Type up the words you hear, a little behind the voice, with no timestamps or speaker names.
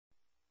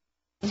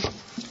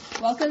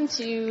Welcome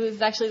to, this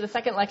is actually the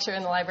second lecture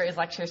in the library's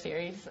lecture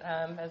series.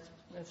 As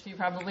you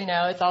probably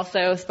know, it's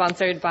also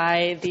sponsored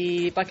by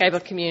the Buckeye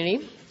Book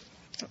Community.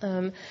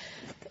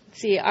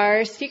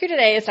 Our speaker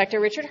today is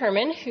Dr. Richard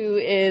Herman, who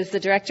is the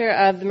director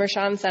of the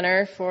Mershon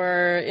Center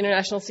for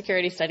International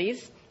Security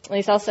Studies. And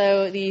he's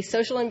also the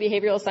Social and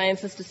Behavioral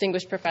Sciences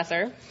Distinguished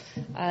Professor.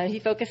 He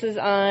focuses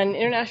on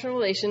international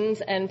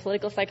relations and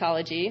political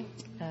psychology,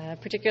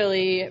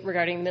 particularly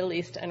regarding the Middle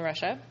East and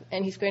Russia.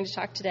 And he's going to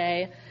talk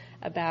today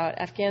about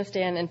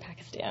Afghanistan and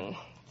Pakistan.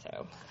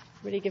 So,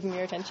 everybody give him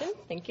your attention.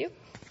 Thank you.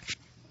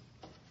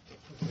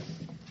 I'm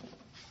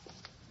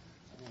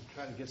going to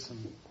try to get some...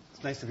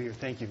 It's nice to be here.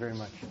 Thank you very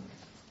much.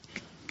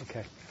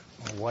 Okay.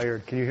 I'm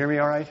wired. Can you hear me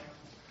all right?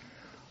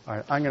 All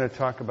right. I'm going to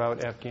talk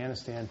about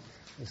Afghanistan.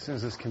 As soon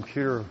as this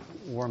computer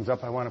warms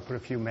up, I want to put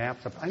a few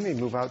maps up. I may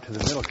move out to the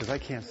middle because I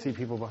can't see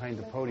people behind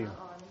the podium.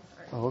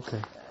 Oh,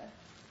 okay.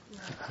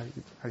 How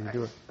do you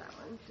do it?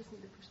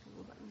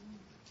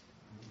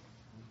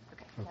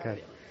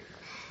 Okay.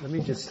 Let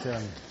me just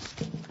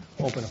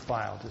open a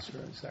file just for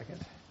a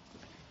second.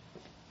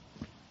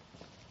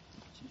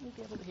 Should we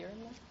be able to hear him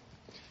now?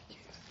 Yeah,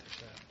 there's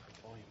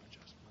a volume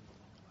adjustment on the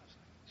left side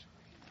of the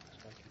screen.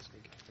 So I can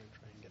sneak up there and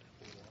try and get it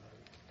a little louder.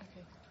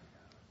 Okay.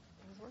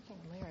 It was working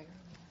on Larry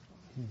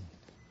earlier.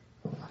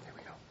 Oh, there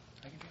we go.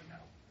 I can do it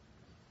now.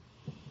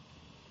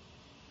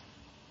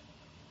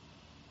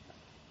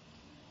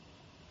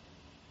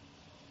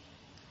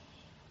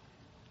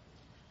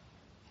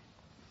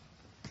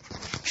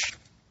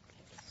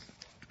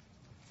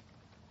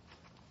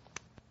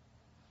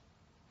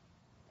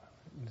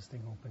 When this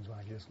thing opens, when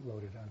I just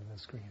load it onto the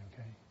screen,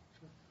 okay?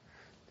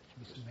 There should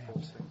be some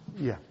maps.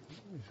 Yeah,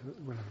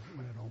 when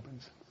it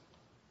opens.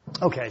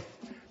 Okay,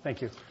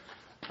 thank you.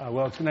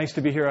 Well, it's nice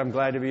to be here. I'm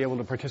glad to be able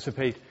to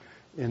participate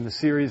in the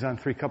series on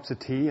 3 Cups of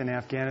Tea in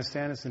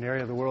Afghanistan. It's an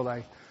area of the world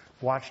I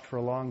watched for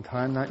a long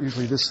time, not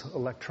usually this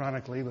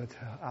electronically, but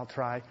I'll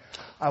try.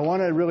 I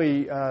want to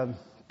really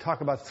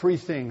talk about 3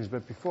 things,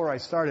 but before I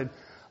started,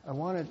 I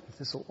wanted, if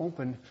this will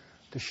open,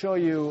 to show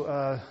you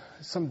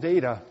some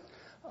data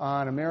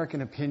on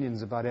American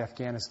opinions about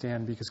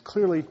Afghanistan, because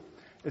clearly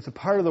it's a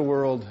part of the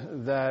world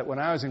that when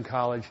I was in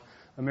college,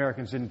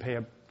 Americans didn't pay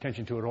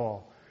attention to at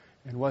all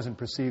and wasn't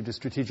perceived as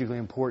strategically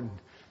important.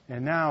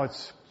 And now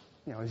it's,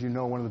 as you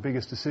know, one of the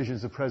biggest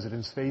decisions the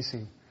president's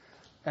facing.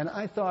 And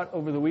I thought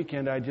over the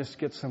weekend I'd just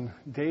get some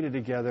data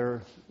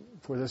together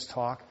for this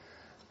talk.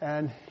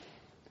 And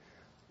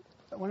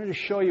I wanted to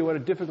show you what a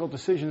difficult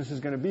decision this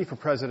is going to be for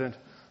President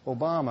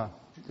Obama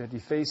that he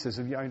faces.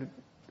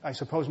 I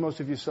suppose most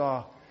of you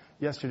saw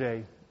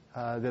yesterday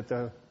that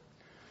the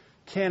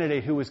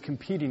candidate who was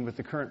competing with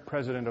the current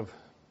president of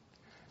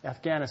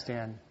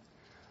Afghanistan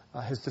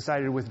has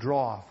decided to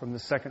withdraw from the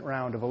second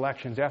round of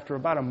elections after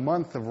about a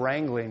month of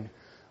wrangling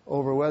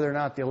over whether or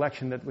not the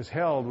election that was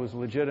held was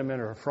legitimate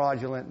or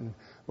fraudulent and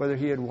whether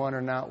he had won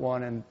or not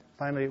won. And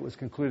finally it was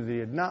concluded that he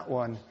had not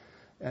won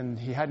and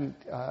he hadn't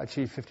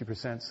achieved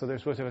 50%. So they're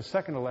supposed to have a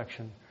second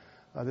election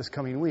this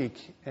coming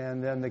week.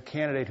 And then the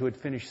candidate who had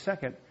finished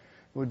second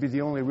would be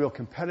the only real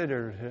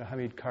competitor to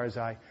Hamid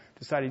Karzai,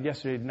 decided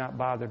yesterday to not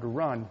bother to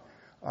run,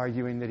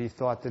 arguing that he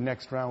thought the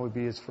next round would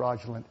be as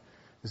fraudulent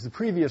as the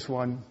previous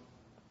one.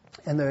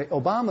 And the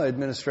Obama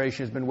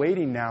administration has been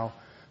waiting now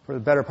for the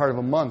better part of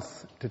a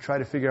month to try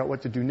to figure out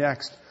what to do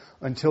next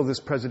until this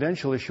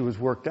presidential issue is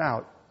worked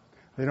out.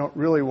 They don't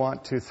really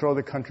want to throw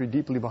the country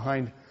deeply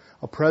behind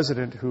a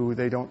president who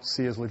they don't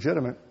see as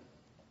legitimate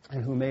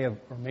and who may have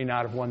or may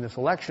not have won this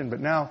election. But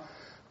now,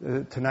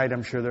 tonight,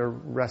 I'm sure they're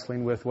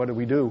wrestling with what do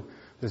we do?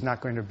 There's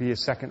not going to be a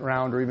second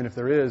round, or even if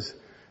there is,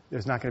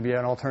 there's not going to be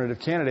an alternative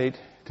candidate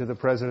to the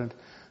president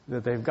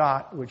that they've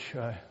got, which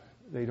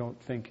they don't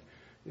think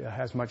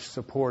has much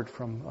support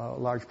from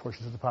large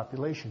portions of the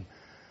population.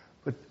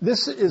 But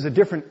this is a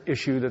different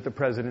issue that the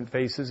president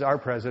faces, our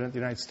president, the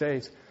United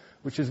States,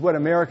 which is what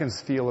Americans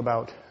feel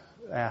about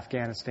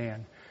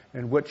Afghanistan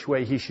and which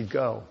way he should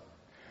go.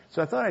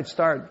 So I thought I'd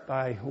start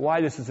by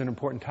why this is an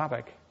important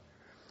topic.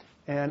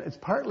 And it's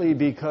partly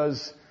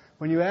because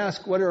when you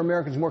ask what are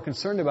Americans more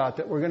concerned about,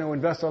 that we're going to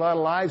invest a lot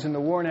of lives in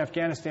the war in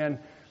Afghanistan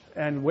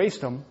and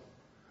waste them,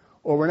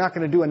 or we're not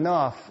going to do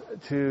enough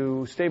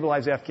to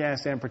stabilize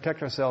Afghanistan and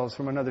protect ourselves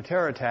from another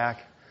terror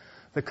attack,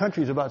 the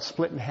country is about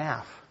split in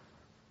half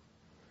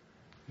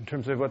in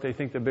terms of what they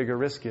think the bigger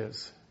risk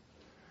is.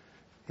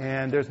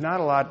 And there's not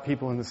a lot of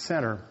people in the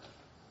center.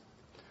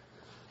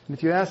 And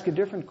if you ask a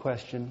different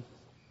question,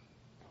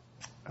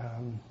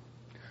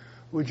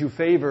 would you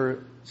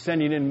favor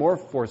sending in more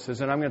forces?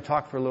 And I'm going to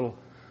talk for a little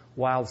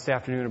while this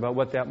afternoon about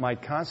what that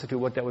might constitute,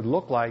 what that would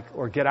look like,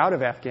 or get out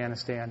of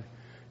Afghanistan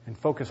and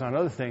focus on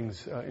other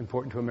things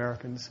important to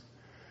Americans.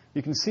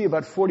 You can see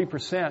about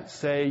 40%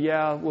 say,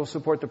 yeah, we'll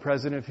support the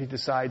president if he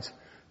decides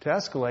to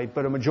escalate,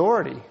 but a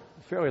majority,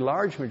 a fairly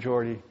large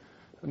majority,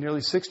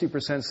 nearly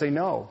 60% say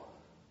no.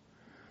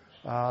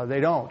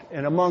 They don't.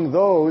 And among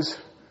those,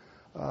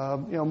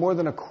 more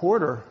than a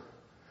quarter,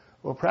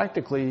 well,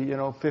 practically,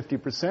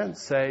 50%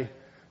 say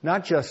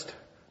not just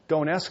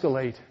don't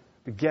escalate,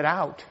 but get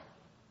out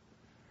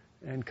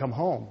and come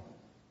home.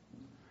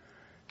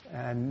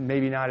 and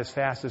maybe not as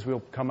fast as we'll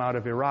come out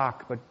of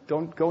Iraq, but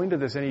don't go into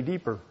this any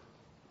deeper.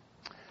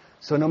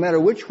 So no matter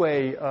which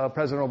way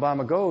President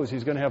Obama goes,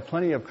 he's going to have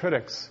plenty of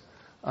critics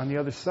on the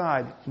other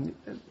side.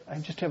 I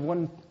just have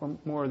one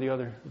more of the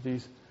other of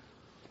these.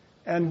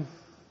 And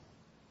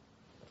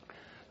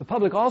the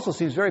public also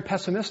seems very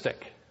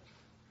pessimistic.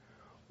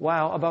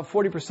 While about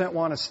 40%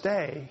 want to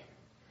stay,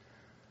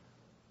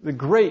 the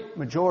great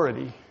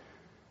majority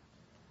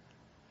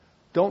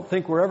don't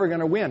think we're ever going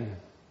to win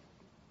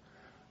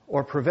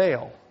or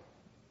prevail.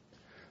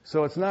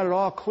 So it's not at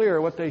all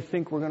clear what they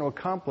think we're going to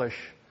accomplish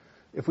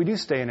if we do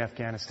stay in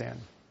Afghanistan,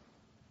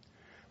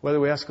 whether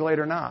we escalate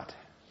or not.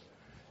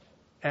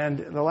 And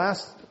the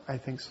last, I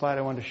think, slide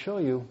I wanted to show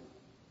you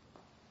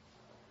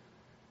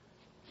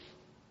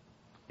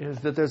is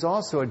that there's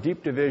also a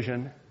deep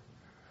division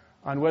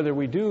on whether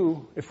we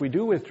do, if we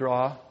do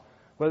withdraw,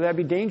 whether that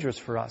be dangerous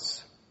for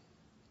us.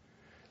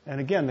 And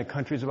again, the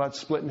country's about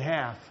split in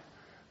half.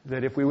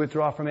 That if we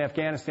withdraw from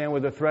Afghanistan,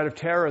 with the threat of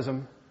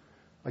terrorism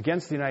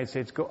against the United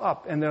States go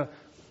up. And the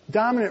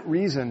dominant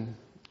reason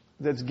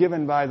that's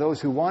given by those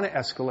who want to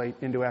escalate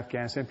into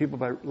Afghanistan,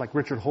 people like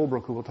Richard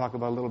Holbrooke, who we'll talk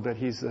about a little bit,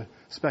 he's the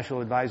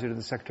special advisor to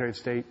the Secretary of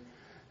State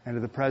and to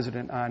the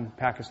President on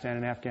Pakistan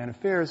and Afghan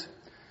affairs.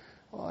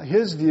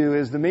 His view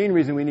is the main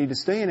reason we need to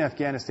stay in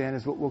Afghanistan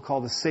is what we'll call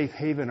the safe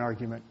haven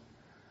argument.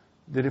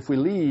 That if we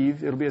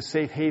leave, it'll be a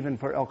safe haven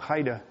for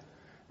Al-Qaeda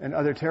and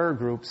other terror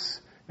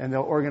groups, and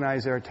they'll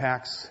organize their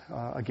attacks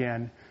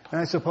again. And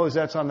I suppose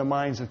that's on the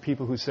minds of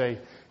people who say,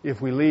 if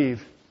we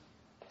leave,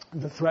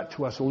 the threat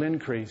to us will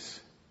increase.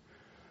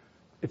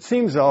 It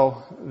seems,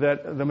 though,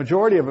 that the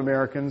majority of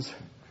Americans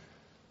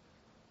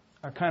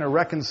are kind of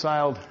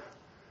reconciled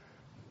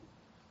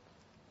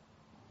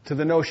to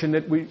the notion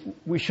that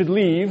we should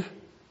leave,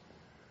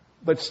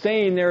 but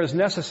staying there is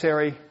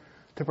necessary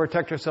to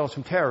protect ourselves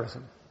from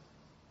terrorism.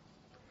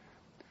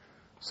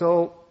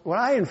 So what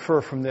I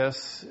infer from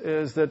this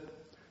is that,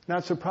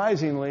 not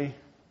surprisingly,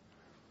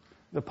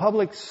 the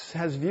public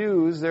has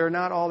views they're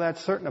not all that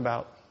certain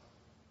about.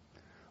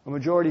 A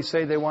majority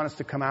say they want us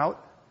to come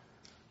out,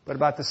 but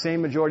about the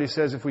same majority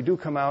says if we do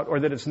come out, or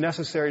that it's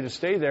necessary to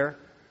stay there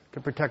to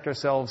protect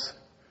ourselves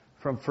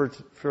from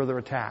further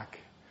attack.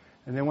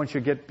 And then once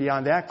you get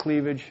beyond that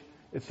cleavage,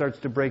 it starts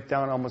to break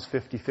down almost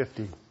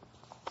 50-50.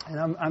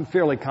 And I'm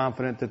fairly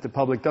confident that the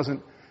public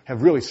doesn't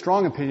have really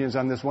strong opinions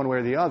on this one way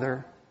or the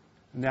other,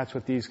 and that's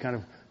what these kind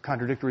of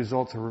contradictory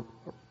results are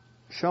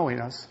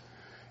showing us.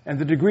 And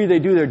the degree they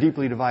do, they're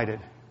deeply divided.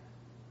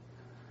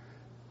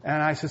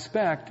 And I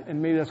suspect,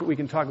 and maybe that's what we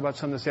can talk about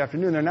some this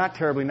afternoon, they're not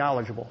terribly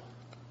knowledgeable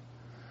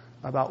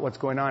about what's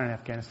going on in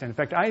Afghanistan. In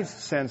fact, I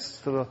sense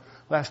for the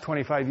last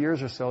 25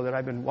 years or so that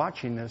I've been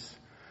watching this,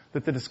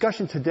 that the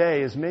discussion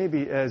today is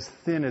maybe as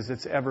thin as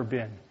it's ever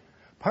been.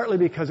 Partly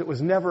because it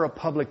was never a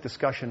public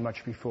discussion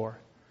much before.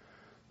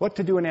 What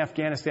to do in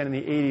Afghanistan in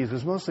the 80s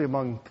was mostly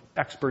among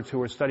experts who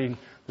were studying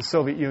the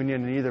Soviet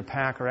Union and either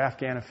Pak or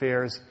Afghan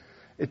affairs.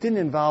 It didn't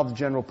involve the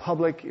general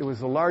public. It was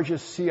the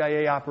largest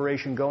CIA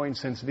operation going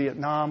since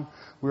Vietnam.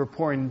 We were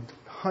pouring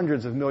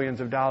hundreds of millions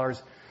of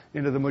dollars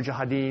into the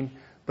Mujahideen.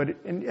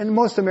 And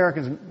most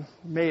Americans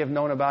may have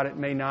known about it,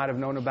 may not have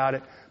known about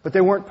it, but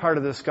they weren't part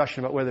of the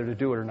discussion about whether to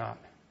do it or not.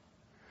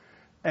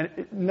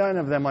 And none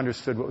of them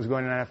understood what was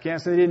going on in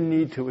Afghanistan. They didn't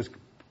need to. It was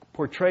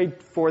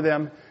portrayed for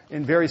them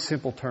in very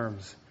simple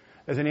terms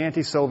as an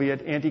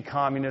anti-Soviet,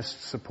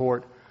 anti-communist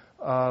support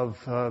of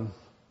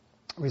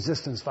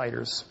resistance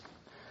fighters.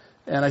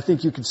 And I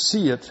think you could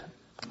see it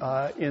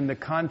in the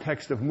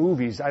context of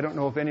movies. I don't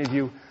know if any of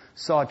you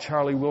saw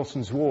Charlie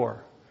Wilson's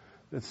War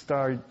that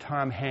starred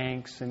Tom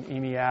Hanks and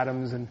Amy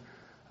Adams and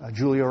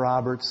Julia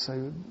Roberts.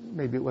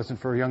 Maybe it wasn't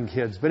for young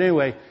kids. But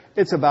anyway,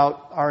 it's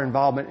about our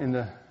involvement in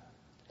the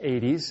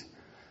 80s.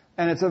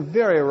 And it's a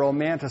very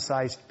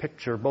romanticized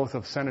picture, both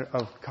of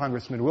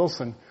Congressman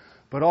Wilson,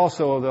 but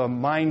also the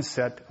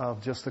mindset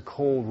of just the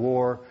Cold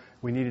War.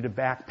 We needed to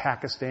back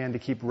Pakistan to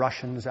keep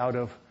Russians out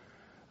of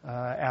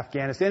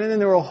Afghanistan. And then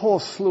there were a whole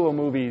slew of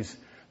movies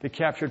that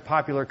captured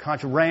popular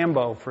culture.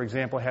 Rambo, for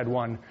example, had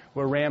one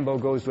where Rambo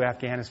goes to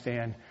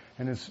Afghanistan.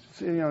 And it's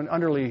an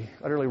utterly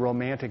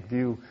romantic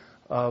view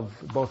of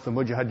both the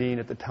Mujahideen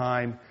at the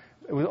time.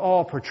 It was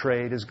all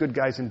portrayed as good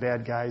guys and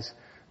bad guys,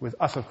 with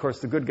us, of course,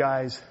 the good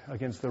guys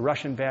against the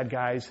Russian bad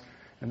guys.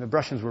 And the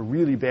Russians were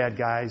really bad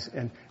guys.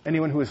 And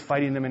anyone who was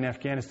fighting them in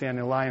Afghanistan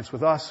in alliance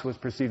with us was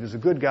perceived as the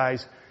good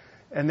guys.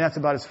 And that's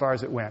about as far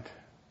as it went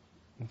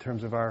in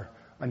terms of our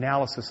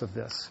analysis of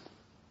this.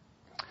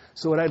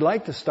 So what I'd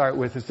like to start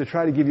with is to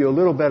try to give you a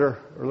little better,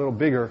 or a little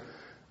bigger,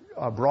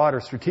 broader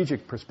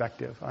strategic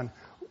perspective on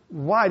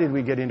why did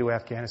we get into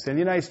Afghanistan. The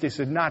United States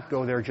did not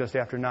go there just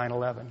after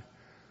 9/11.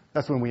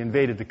 That's when we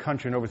invaded the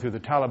country and overthrew the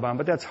Taliban,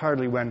 but that's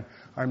hardly when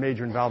our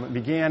major involvement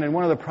began. And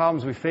one of the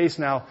problems we face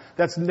now,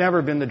 that's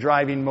never been the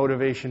driving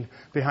motivation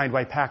behind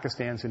why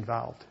Pakistan's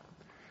involved.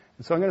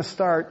 And so I'm going to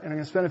start, and I'm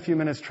going to spend a few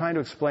minutes trying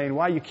to explain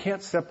why you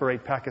can't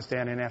separate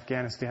Pakistan and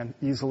Afghanistan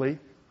easily,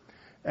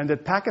 and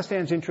that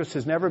Pakistan's interest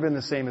has never been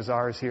the same as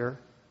ours here.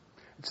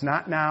 It's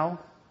not now.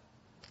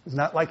 It's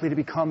not likely to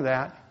become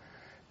that.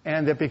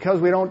 And that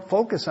because we don't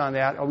focus on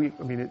that,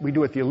 we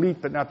do at the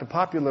elite but not the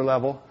popular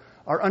level,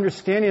 our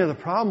understanding of the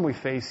problem we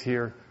face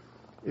here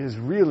is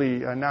really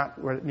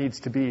not where it needs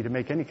to be to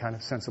make any kind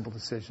of sensible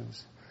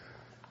decisions.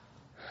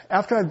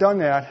 After I've done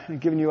that and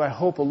given you, I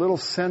hope, a little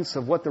sense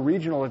of what the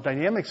regional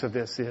dynamics of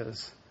this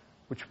is,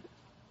 which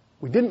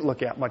we didn't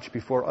look at much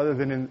before other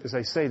than, in, as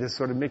I say, this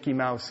sort of Mickey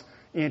Mouse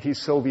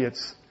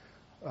anti-Soviets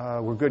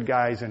were good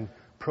guys and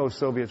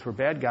pro-Soviets were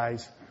bad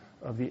guys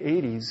of the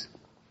 80s,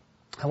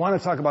 I want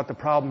to talk about the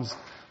problems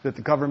that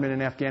the government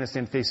in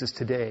Afghanistan faces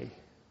today.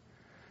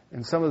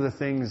 And some of the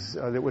things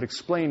that would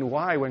explain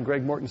why when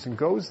Greg Mortensen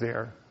goes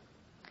there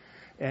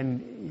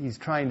and he's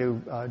trying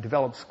to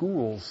develop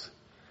schools,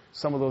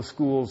 some of those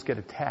schools get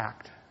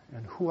attacked.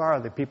 And who are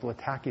the people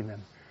attacking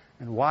them?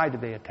 And why do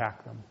they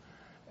attack them?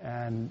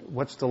 And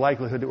what's the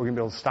likelihood that we're going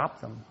to be able to stop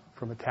them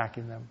from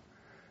attacking them?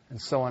 And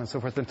so on and so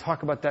forth. And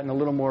talk about that in a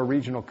little more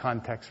regional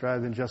context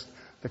rather than just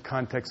the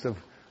context of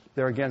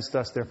they're against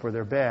us, therefore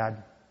they're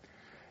bad.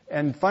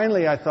 And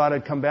finally, I thought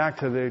I'd come back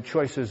to the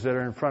choices that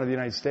are in front of the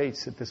United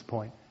States at this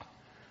point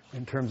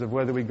in terms of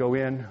whether we go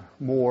in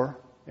more.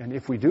 And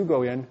if we do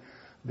go in,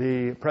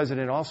 the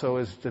president also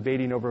is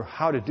debating over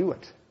how to do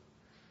it.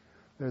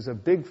 There's a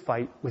big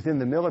fight within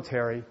the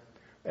military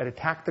at a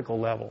tactical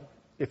level.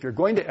 If you're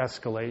going to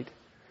escalate,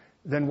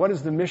 then what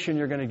is the mission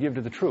you're going to give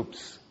to the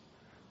troops?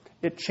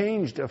 It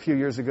changed a few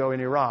years ago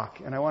in Iraq,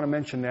 and I want to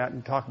mention that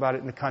and talk about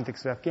it in the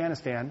context of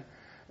Afghanistan.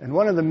 And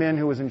one of the men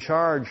who was in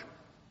charge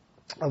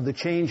of the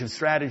change of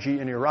strategy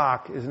in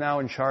Iraq is now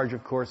in charge,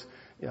 of course,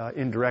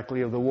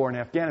 indirectly of the war in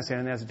Afghanistan,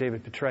 and that's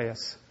David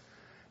Petraeus.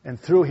 And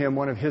through him,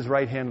 one of his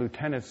right-hand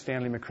lieutenants,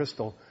 Stanley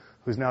McChrystal,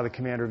 who's now the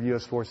commander of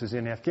U.S. forces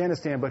in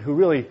Afghanistan, but who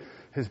really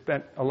has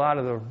spent a lot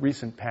of the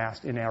recent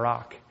past in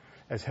Iraq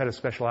as head of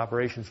special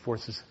operations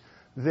forces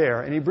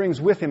there. And he brings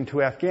with him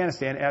to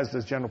Afghanistan, as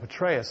does General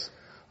Petraeus,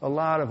 a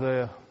lot of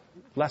the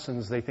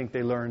lessons they think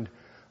they learned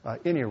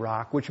in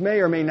Iraq, which may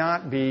or may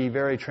not be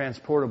very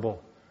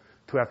transportable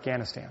to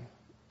Afghanistan,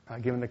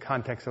 given the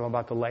context I'm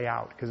about to lay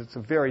out, because it's a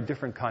very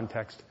different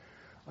context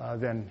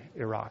than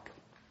Iraq.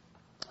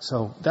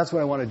 So that's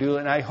what I want to do,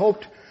 and I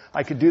hoped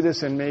I could do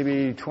this in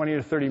maybe 20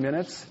 to 30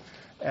 minutes,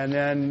 and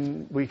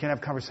then we can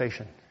have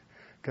conversation,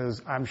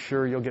 because I'm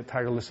sure you'll get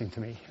tired of listening to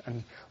me.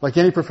 And like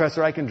any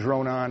professor, I can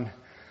drone on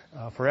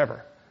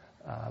forever,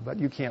 but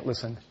you can't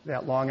listen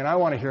that long, and I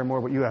want to hear more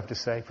what you have to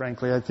say,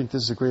 frankly. I think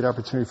this is a great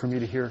opportunity for me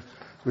to hear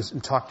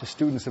and talk to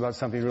students about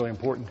something really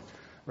important,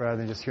 rather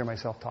than just hear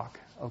myself talk.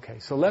 Okay,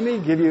 so let me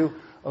give you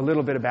a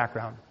little bit of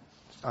background.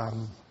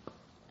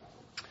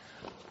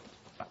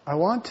 I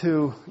want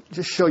to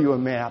just show you a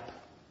map,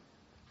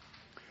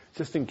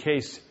 just in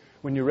case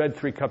when you read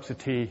 3 Cups of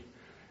Tea,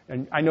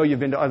 and I know you've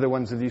been to other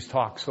ones of these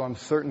talks, so I'm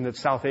certain that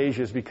South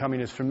Asia is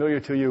becoming as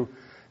familiar to you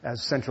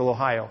as Central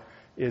Ohio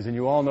is, and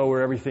you all know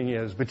where everything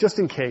is. But just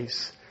in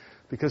case,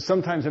 because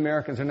sometimes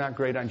Americans are not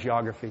great on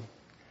geography.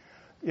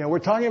 You know, we're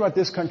talking about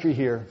this country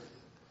here,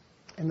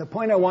 and the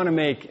point I want to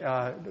make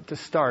to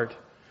start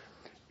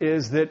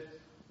is that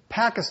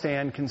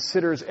Pakistan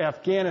considers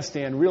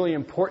Afghanistan really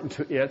important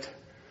to it,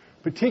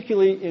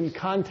 particularly in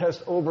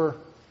contest over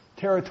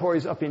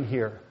territories up in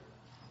here,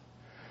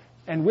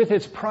 and with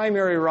its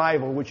primary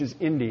rival, which is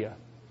India.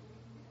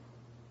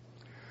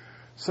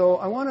 So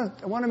I want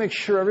to make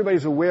sure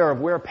everybody's aware of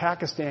where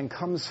Pakistan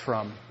comes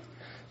from.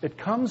 It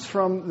comes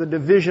from the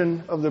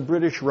division of the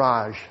British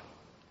Raj.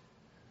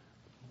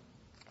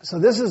 So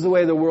this is the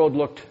way the world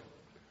looked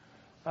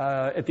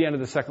at the end of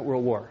the Second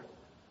World War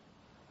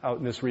out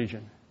in this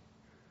region.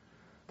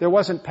 There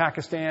wasn't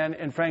Pakistan,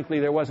 and frankly,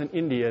 there wasn't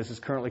India as is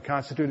currently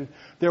constituted.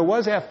 There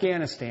was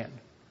Afghanistan.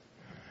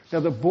 Now,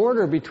 the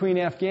border between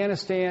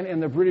Afghanistan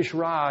and the British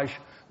Raj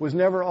was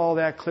never all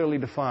that clearly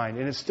defined,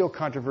 and it's still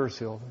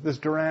controversial. This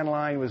Durand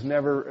Line was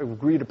never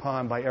agreed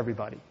upon by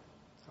everybody.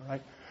 All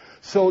right?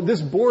 So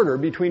this border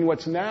between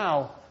what's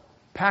now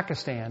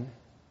Pakistan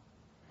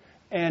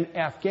and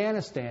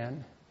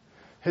Afghanistan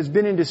has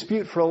been in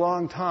dispute for a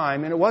long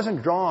time, and it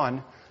wasn't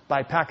drawn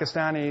by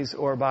Pakistanis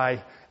or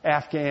by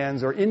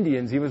Afghans or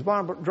Indians. He was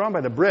drawn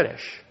by the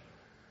British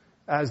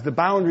as the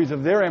boundaries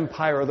of their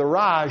empire, or the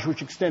Raj,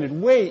 which extended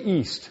way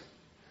east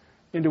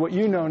into what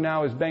you know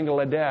now as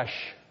Bangladesh,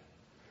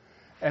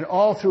 and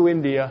all through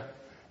India,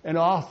 and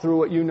all through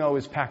what you know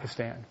as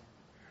Pakistan.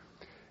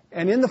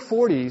 And in the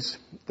 40s,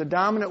 the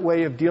dominant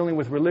way of dealing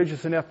with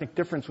religious and ethnic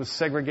difference was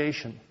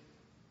segregation.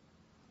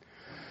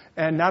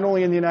 And not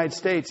only in the United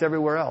States,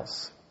 everywhere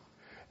else.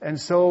 And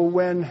so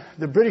when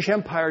the British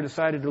Empire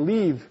decided to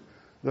leave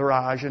the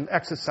Raj and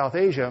exit South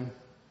Asia,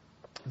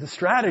 the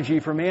strategy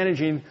for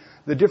managing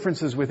the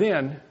differences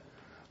within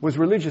was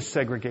religious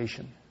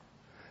segregation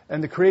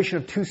and the creation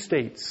of 2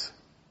 states.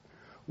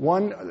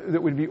 One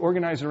that would be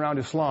organized around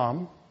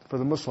Islam for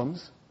the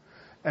Muslims,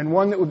 and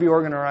one that would be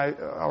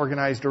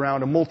organized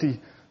around a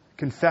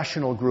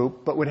multi-confessional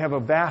group, but would have a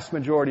vast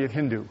majority of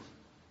Hindu.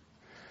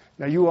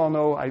 Now, you all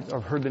know,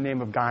 I've heard the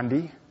name of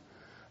Gandhi.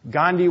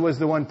 Gandhi was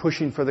the one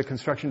pushing for the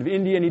construction of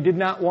India, and he did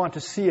not want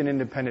to see an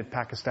independent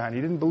Pakistan.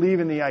 He didn't believe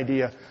in the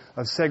idea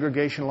of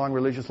segregation along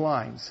religious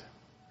lines.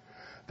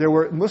 There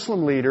were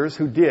Muslim leaders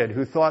who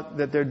thought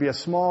that there'd be a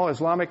small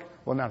Islamic,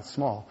 well, not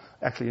small,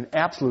 actually in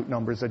absolute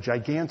numbers, a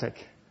gigantic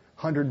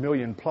 100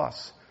 million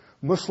plus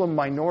Muslim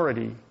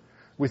minority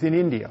within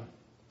India.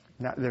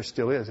 Now, there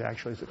still is,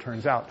 actually, as it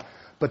turns out.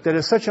 But that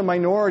as such a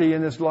minority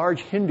in this large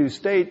Hindu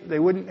state, they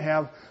wouldn't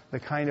have the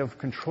kind of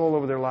control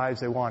over their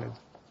lives they wanted.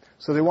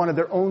 So they wanted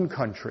their own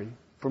country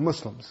for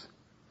Muslims.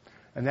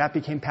 And that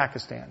became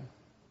Pakistan.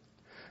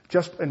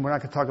 And we're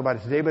not going to talk about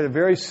it today, but a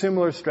very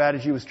similar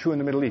strategy was true in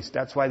the Middle East.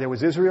 That's why there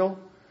was Israel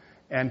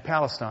and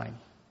Palestine.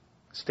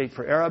 State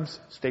for Arabs,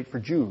 state for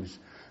Jews.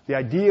 The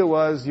idea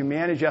was you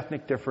manage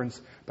ethnic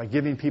difference by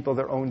giving people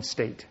their own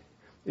state.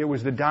 It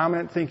was the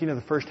dominant thinking of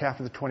the first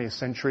half of the 20th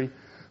century.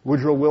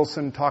 Woodrow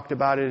Wilson talked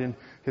about it in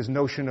his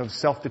notion of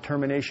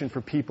self-determination for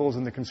peoples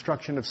and the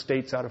construction of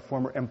states out of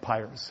former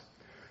empires.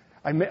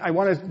 I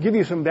want to give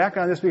you some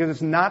background on this because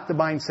it's not the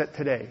mindset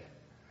today.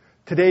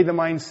 Today the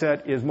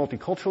mindset is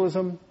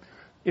multiculturalism,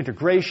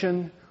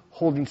 integration,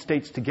 holding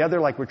states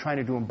together like we're trying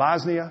to do in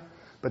Bosnia,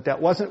 but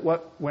that wasn't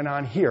what went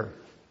on here.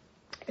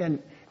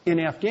 And in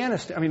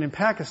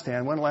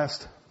Pakistan,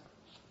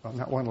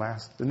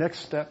 the next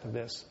step of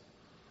this,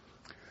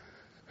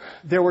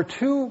 there were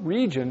two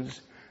regions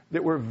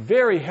that were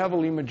very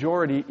heavily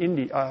majority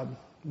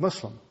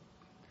Muslim.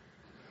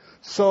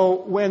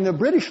 So when the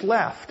British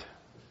left,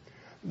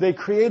 they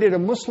created a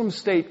Muslim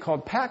state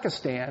called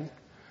Pakistan,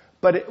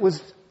 but it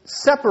was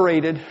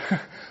separated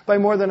by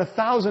more than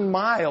 1,000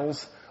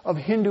 miles of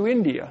Hindu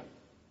India.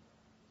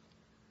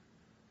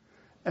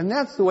 And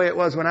that's the way it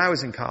was when I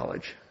was in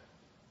college.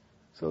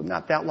 So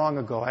not that long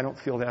ago. I don't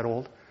feel that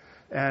old.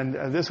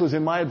 And this was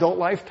in my adult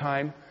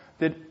lifetime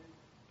that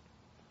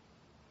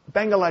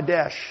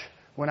Bangladesh,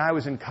 when I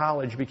was in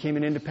college, became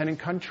an independent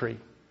country.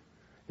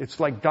 It's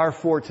like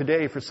Darfur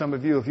today for some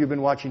of you. If you've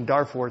been watching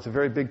Darfur, it's a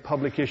very big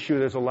public issue.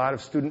 There's a lot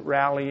of student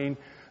rallying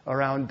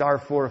around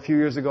Darfur. A few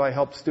years ago, I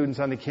helped students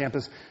on the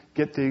campus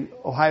get the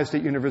Ohio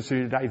State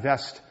University to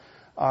divest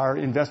our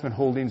investment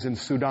holdings in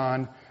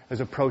Sudan as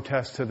a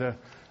protest to the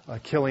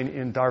killing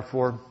in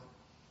Darfur.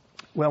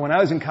 Well, when I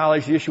was in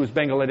college, the issue was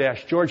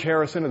Bangladesh. George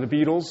Harrison of the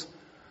Beatles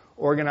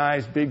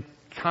organized big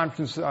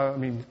concerts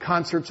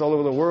all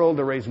over the world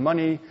to raise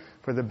money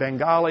for the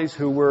Bengalis,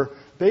 who were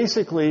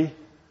basically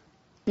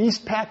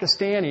East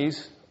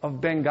Pakistanis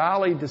of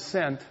Bengali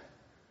descent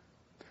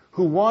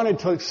who wanted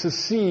to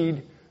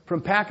secede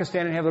from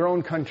Pakistan and have their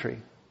own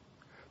country.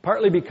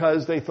 Partly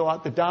because they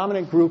thought the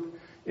dominant group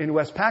in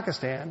West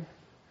Pakistan,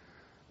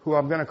 who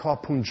I'm going to call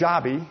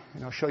Punjabi,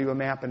 and I'll show you a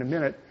map in a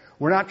minute,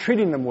 were not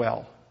treating them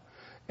well.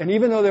 And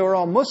even though they were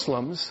all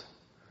Muslims,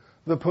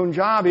 the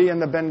Punjabi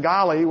and the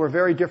Bengali were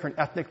very different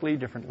ethnically,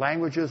 different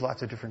languages,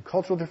 lots of different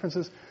cultural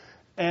differences.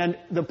 And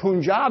the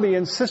Punjabi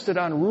insisted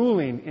on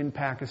ruling in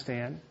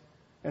Pakistan,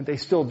 and they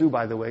still do,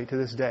 by the way, to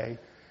this day.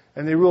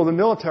 And they rule the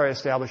military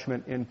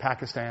establishment in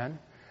Pakistan,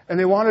 and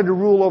they wanted to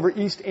rule over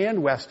East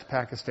and West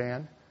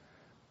Pakistan.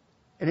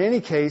 In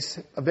any case,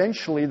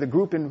 eventually the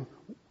group in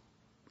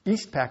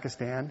East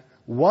Pakistan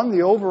won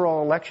the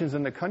overall elections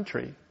in the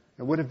country.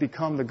 It would have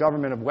become the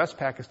government of West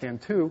Pakistan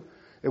too,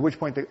 at which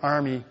point the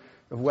army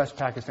of West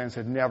Pakistan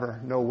said,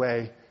 never, no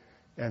way,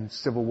 and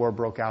civil war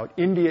broke out.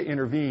 India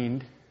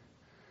intervened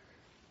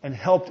and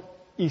helped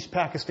East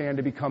Pakistan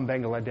to become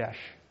Bangladesh.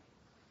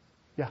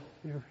 Yeah.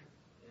 In Greg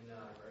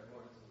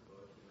Morrison's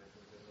book, he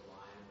mentions there's a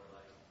line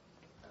where,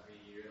 every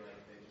year,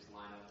 they just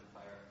line up and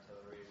fire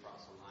artillery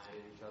across the line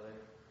at each other,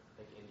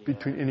 India.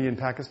 Between India and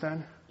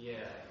Pakistan? Yeah.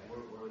 Where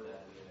would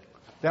that be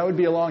at? That would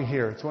be along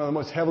here. It's one of the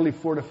most heavily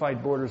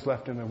fortified borders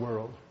left in the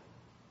world.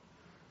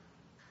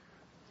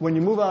 When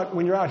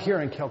you're out here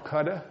in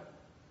Calcutta,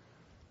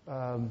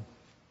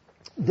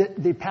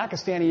 the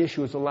Pakistani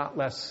issue is a lot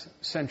less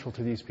central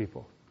to these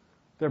people.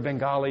 They're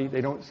Bengali.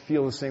 They don't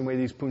feel the same way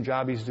these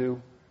Punjabis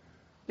do.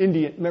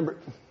 Indian, remember,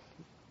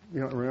 you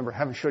don't remember, I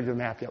haven't showed you the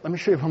map yet. Let me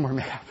show you one more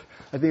map.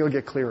 I think it'll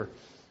get clearer.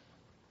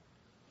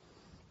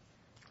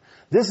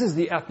 This is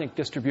the ethnic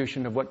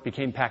distribution of what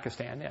became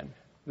Pakistan then,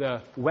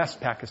 the West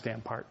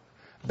Pakistan part.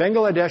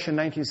 Bangladesh in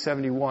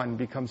 1971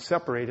 becomes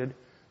separated,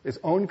 its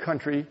own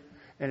country,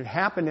 and it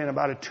happened in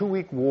about a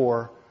 2-week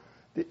war.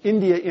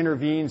 India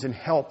intervenes and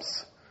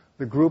helps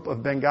the group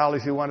of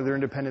Bengalis who wanted their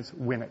independence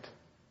win it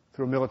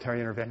through a military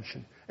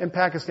intervention. And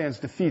Pakistan's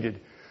defeated.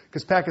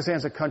 Because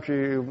Pakistan's a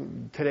country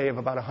today of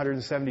about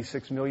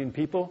 176 million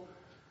people.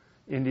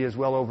 India is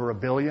well over 1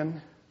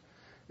 billion.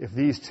 If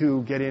these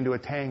two get into a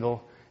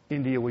tangle,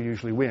 India will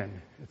usually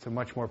win. It's a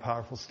much more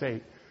powerful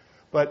state.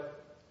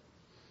 But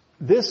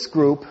this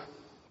group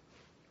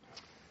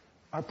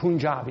are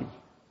Punjabi.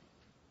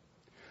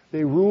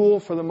 They rule,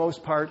 for the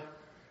most part,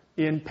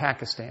 in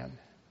Pakistan.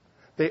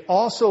 They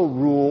also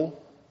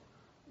rule,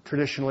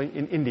 traditionally,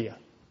 in India.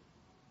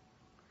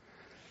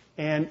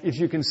 And if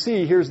you can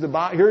see, here is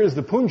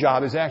the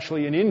Punjab is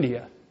actually in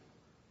India.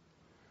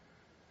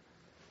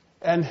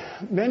 And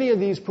many of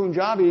these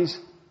Punjabis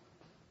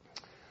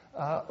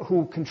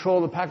who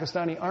control the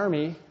Pakistani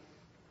army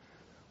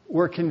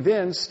were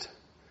convinced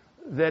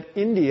that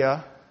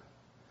India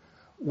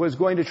was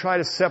going to try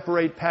to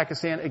separate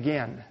Pakistan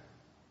again.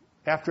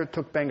 after it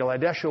took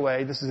Bangladesh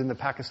away, this is in the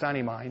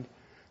Pakistani mind,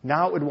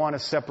 now it would want to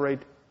separate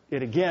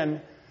it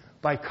again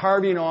by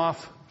carving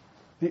off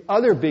the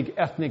other big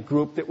ethnic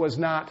group that was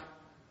not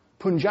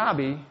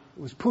Punjabi,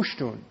 it was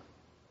Pushtun.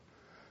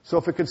 So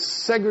if it could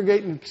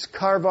segregate and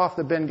carve off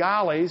the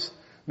Bengalis,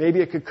 maybe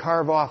it could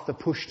carve off the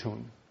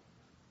Pushtun,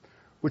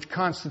 which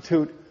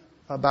constitute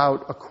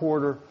about a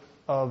quarter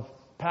of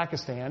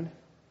Pakistan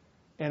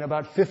and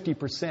about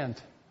 50%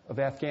 of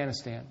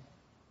Afghanistan.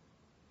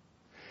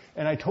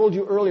 And I told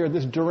you earlier,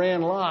 this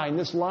Durand line,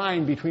 this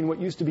line between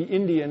what used to be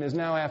India and is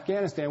now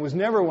Afghanistan, was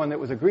never one that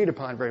was agreed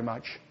upon very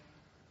much.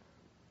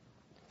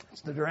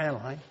 It's the Durand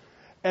line.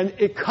 And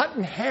it cut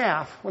in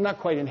half, well, not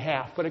quite in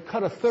half, but it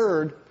cut a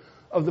third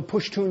of the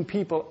Pushtun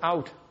people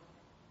out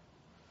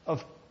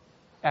of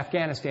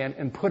Afghanistan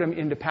and put them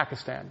into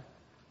Pakistan,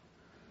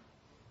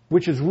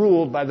 which is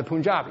ruled by the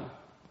Punjabi.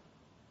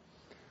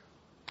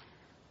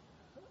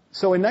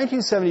 So in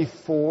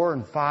 1974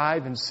 and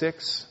 5 and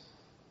 6,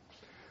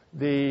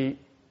 the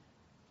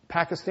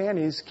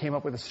Pakistanis came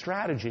up with a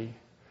strategy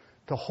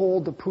to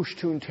hold the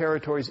Pushtun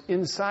territories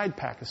inside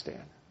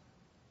Pakistan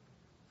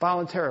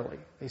voluntarily.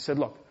 They said,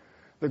 look,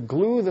 the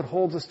glue that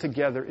holds us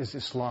together is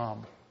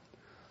Islam.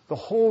 The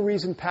whole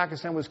reason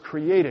Pakistan was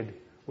created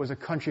was a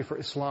country for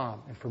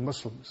Islam and for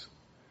Muslims.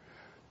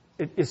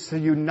 It's to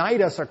unite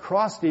us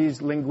across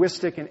these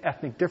linguistic and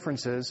ethnic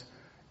differences,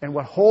 and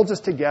what holds us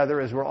together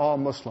is we're all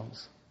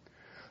Muslims.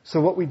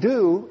 So what we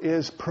do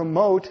is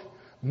promote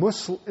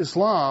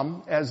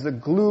Islam as the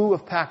glue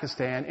of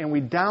Pakistan, and we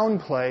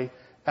downplay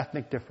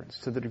ethnic difference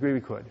to the degree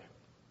we could.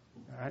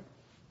 All right?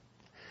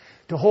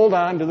 To hold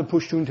on to the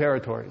Pushtun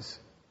territories.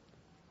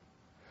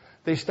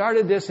 They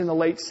started this in the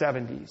late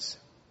 70s.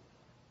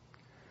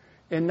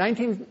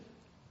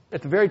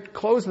 At the very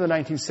close of the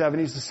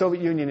 1970s, the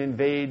Soviet Union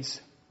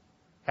invades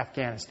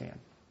Afghanistan.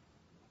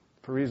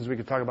 For reasons we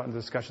could talk about in the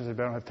discussions that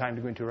I don't have time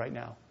to go into right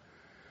now.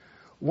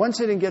 Once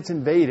it gets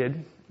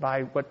invaded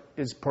by what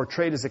is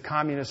portrayed as a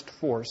communist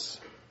force,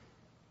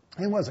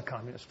 it was a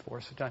communist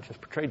force, it's not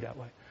just portrayed that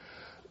way,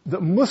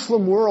 the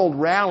Muslim world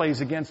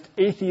rallies against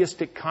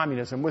atheistic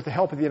communism with the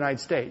help of the United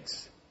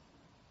States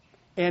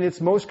and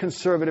its most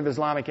conservative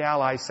Islamic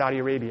ally, Saudi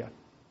Arabia.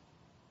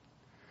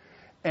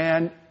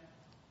 And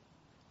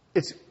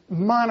it's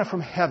manna from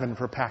heaven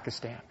for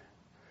Pakistan,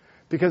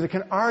 because it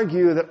can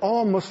argue that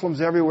all Muslims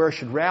everywhere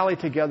should rally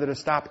together to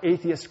stop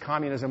atheist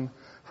communism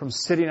from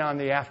sitting on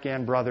the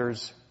Afghan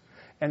brothers,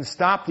 and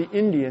stop the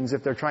Indians,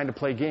 if they're trying to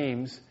play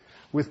games,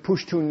 with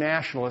Pushtun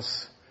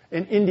nationalists.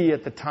 And India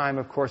at the time,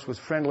 of course, was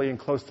friendly and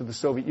close to the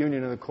Soviet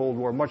Union in the Cold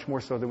War, much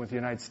more so than with the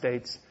United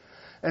States.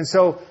 And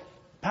so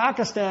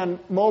Pakistan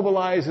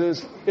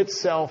mobilizes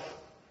itself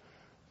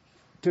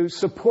to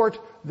support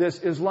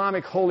this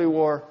Islamic holy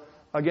war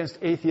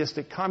against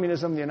atheistic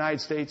communism. The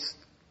United States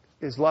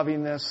is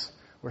loving this.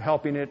 We're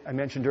helping it. I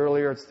mentioned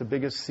earlier, it's the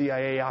biggest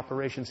CIA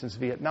operation since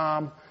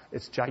Vietnam.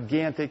 It's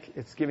gigantic.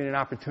 It's giving an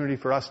opportunity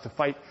for us to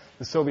fight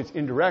the Soviets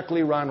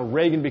indirectly. Ronald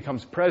Reagan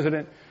becomes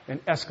president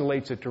and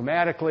escalates it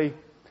dramatically.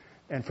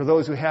 And for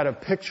those who had a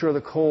picture of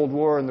the Cold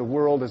War and the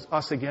world as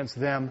us against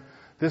them,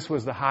 this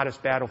was the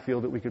hottest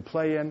battlefield that we could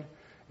play in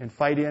and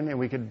fight in, and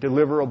we could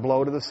deliver a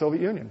blow to the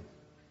Soviet Union.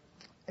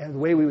 And the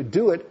way we would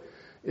do it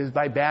is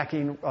by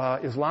backing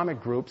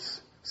Islamic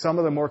groups, some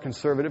of them more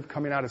conservative,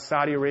 coming out of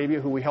Saudi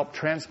Arabia, who we helped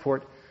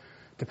transport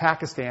to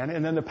Pakistan.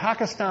 And then the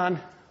Pakistan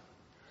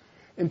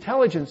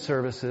intelligence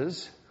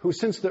services, who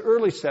since the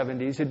early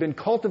 70s had been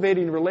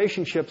cultivating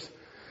relationships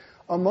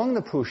among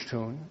the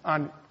Pushtun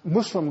on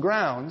Muslim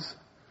grounds,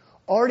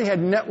 already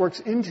had networks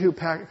into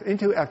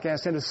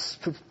Afghanistan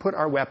to put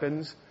our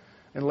weapons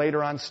and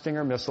later on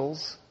Stinger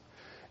missiles.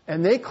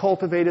 And they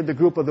cultivated the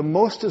group of the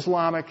most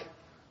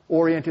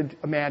Islamic-oriented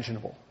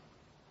imaginable,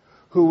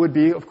 who would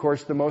be, of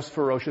course, the most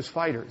ferocious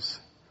fighters.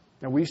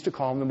 Now, we used to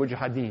call them the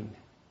Mujahideen.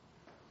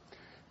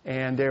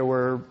 And there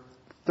were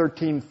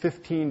 13,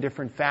 15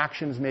 different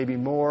factions, maybe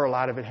more. A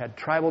lot of it had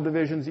tribal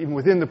divisions. Even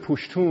within the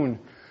Pushtun,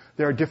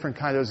 there are different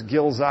kinds of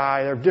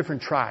Ghilzai. There are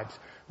different tribes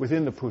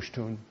within the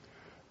Pushtun.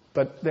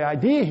 But the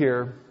idea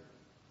here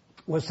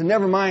was to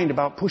never mind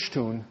about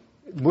Pushtun,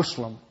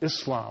 Muslim,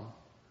 Islam.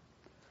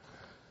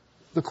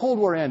 The Cold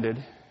War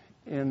ended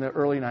in the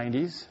early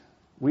 90s.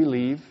 We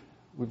leave.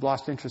 We've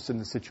lost interest in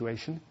the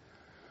situation.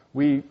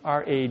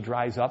 Our aid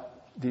dries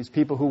up. These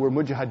people who were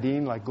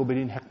Mujahideen, like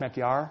Gulbuddin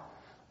Hekmatyar,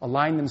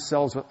 aligned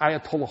themselves with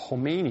Ayatollah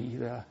Khomeini,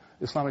 the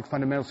Islamic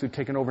fundamentalists who'd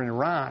taken over in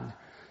Iran.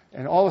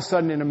 And all of a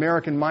sudden, in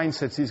American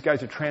mindsets, these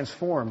guys are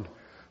transformed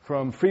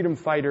from freedom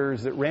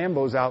fighters that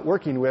Rambo's out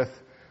working with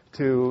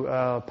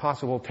to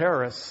possible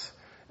terrorists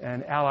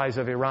and allies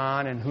of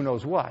Iran and who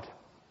knows what.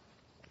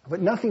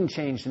 But nothing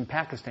changed in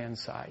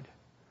Pakistan's side.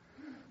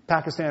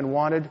 Pakistan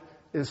wanted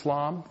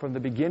Islam from the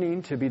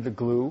beginning to be the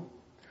glue.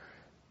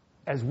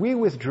 As we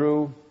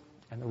withdrew,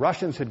 and the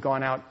Russians had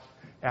gone out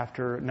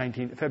after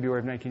February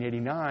of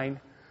 1989,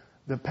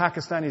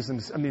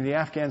 the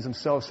Afghans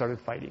themselves started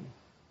fighting.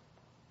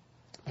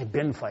 They'd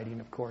been fighting,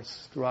 of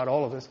course, throughout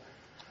all of this.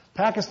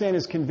 Pakistan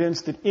is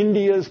convinced that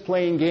India is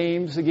playing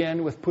games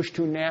again with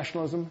Pushtun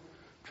nationalism.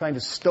 trying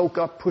to stoke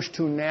up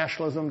Pushtun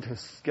nationalism to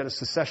get a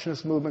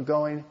secessionist movement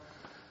going.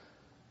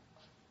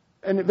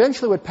 And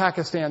eventually what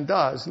Pakistan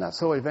does, not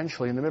so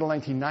eventually, in the middle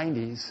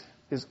 1990s,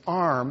 is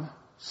arm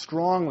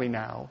strongly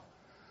now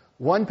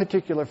one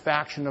particular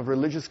faction of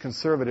religious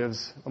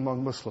conservatives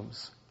among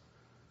Muslims.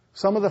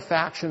 Some of the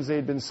factions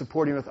they'd been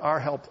supporting with our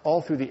help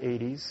all through the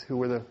 80s, who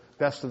were the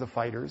best of the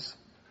fighters.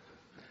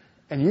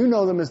 And you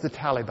know them as the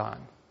Taliban.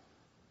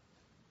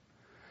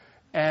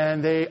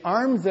 And they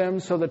armed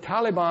them so the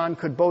Taliban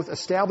could both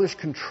establish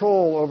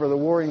control over the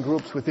warring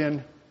groups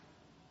within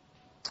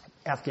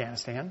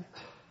Afghanistan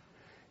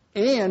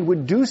and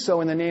would do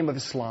so in the name of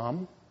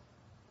Islam,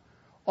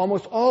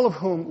 almost all of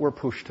whom were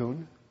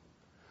Pushtun.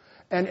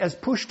 And as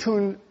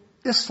Pushtun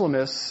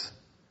Islamists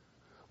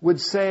would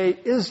say,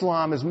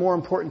 Islam is more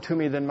important to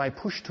me than my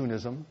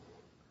Pushtunism.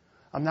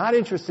 I'm not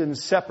interested in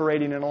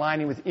separating and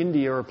aligning with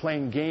India or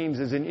playing games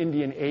as an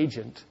Indian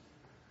agent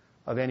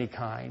of any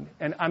kind.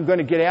 And I'm going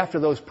to get after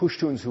those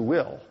Pushtuns who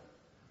will.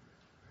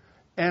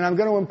 And I'm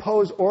going to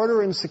impose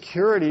order and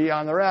security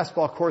on the rest,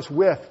 well, of course,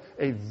 with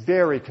a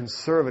very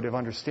conservative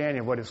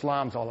understanding of what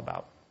Islam's all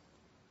about.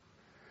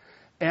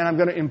 And I'm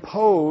going to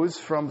impose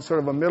from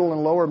sort of a middle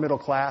and lower middle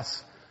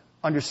class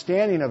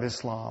understanding of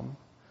Islam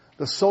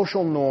the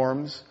social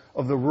norms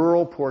of the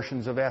rural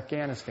portions of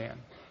Afghanistan.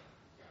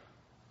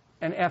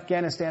 And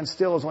Afghanistan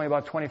still is only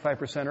about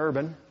 25%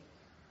 urban.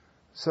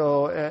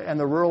 So, and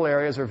the rural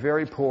areas are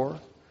very poor.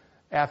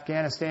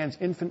 Afghanistan's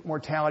infant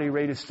mortality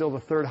rate is still the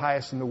third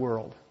highest in the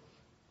world.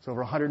 It's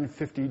over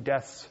 150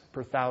 deaths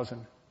per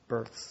 1,000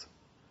 births.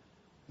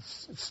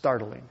 It's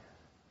startling.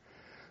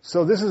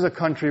 So this is a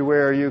country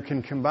where you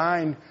can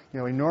combine,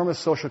 enormous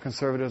social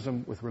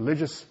conservatism with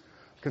religious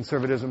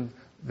conservatism.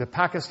 The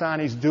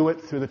Pakistanis do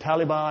it through the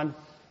Taliban,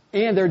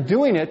 and they're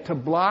doing it to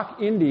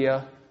block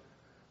India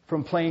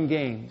from playing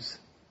games.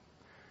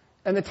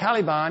 And the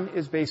Taliban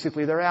is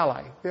basically their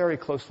ally, very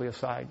closely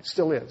aside,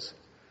 still is,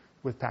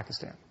 with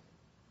Pakistan.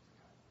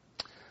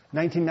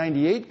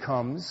 1998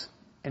 comes,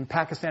 and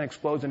Pakistan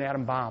explodes an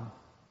atom bomb,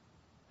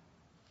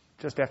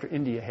 just after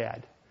India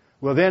had.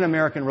 Well, then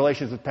American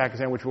relations with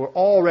Pakistan, which were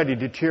already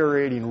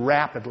deteriorating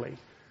rapidly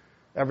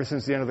ever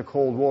since the end of the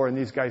Cold War, and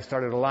these guys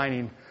started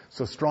aligning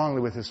so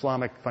strongly with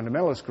Islamic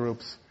fundamentalist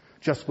groups,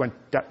 just went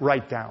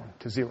right down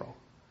to zero.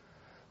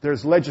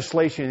 There's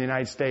legislation in the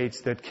United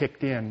States that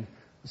kicked in.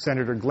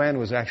 Senator Glenn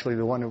was actually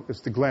the one,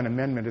 it's the Glenn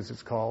Amendment as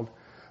it's called,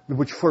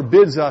 which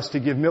forbids us to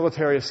give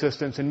military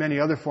assistance and many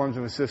other forms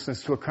of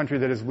assistance to a country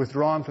that has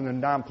withdrawn from the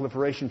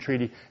Non-Proliferation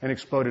Treaty and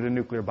exploded a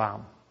nuclear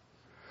bomb.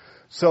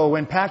 So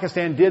when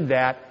Pakistan did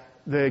that,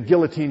 the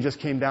guillotine just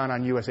came down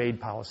on U.S.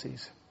 aid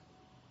policies.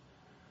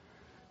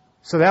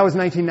 So that was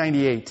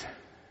 1998.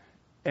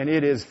 And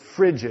it is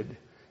frigid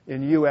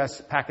in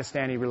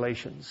U.S.-Pakistani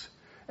relations.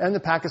 And the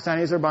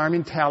Pakistanis are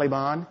arming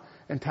Taliban,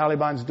 and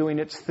Taliban's doing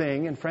its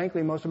thing, and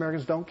frankly, most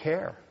Americans don't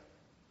care.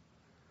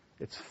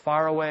 It's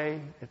far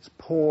away, it's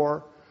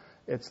poor,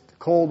 the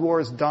Cold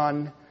War is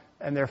done,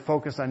 and they're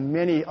focused on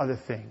many other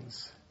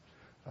things.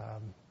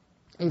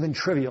 Even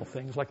trivial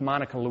things like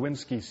Monica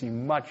Lewinsky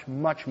seem much,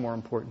 much more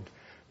important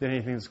than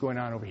anything that's going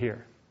on over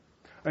here.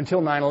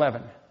 Until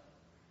 9/11.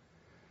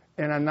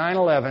 And on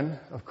 9/11,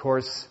 of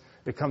course,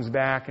 it comes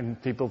back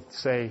and people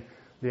say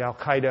the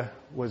Al-Qaeda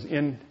was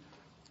in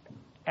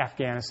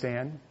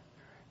Afghanistan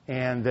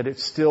and that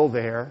it's still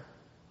there.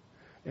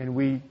 And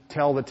we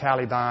tell the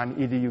Taliban,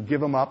 either you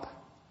give them up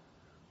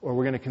or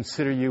we're going to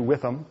consider you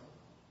with them.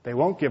 They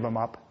won't give them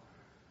up.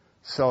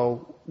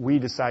 So we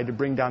decide to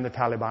bring down the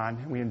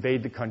Taliban. We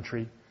invade the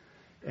country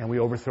and we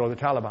overthrow the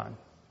Taliban.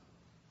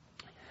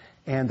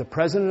 And the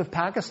president of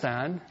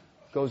Pakistan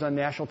goes on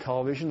national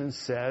television and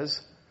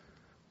says,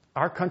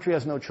 our country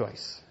has no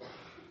choice.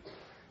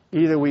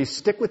 Either we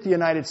stick with the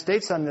United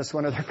States on this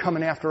one or they're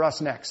coming after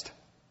us next.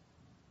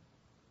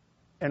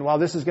 And while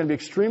this is going to be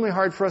extremely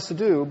hard for us to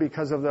do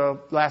because of the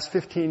last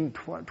 15,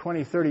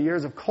 20, 30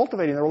 years of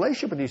cultivating the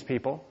relationship with these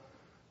people,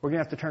 we're going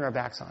to have to turn our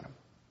backs on them.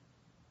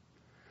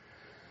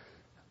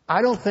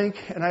 I don't think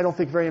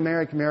very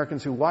many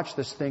Americans who watch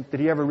this think that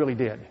he ever really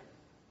did.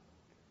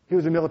 He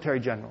was a military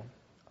general.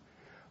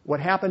 What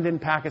happened in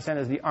Pakistan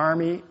is the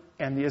army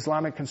and the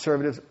Islamic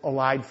conservatives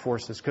allied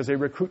forces because they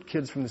recruit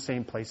kids from the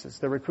same places.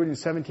 They're recruiting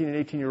 17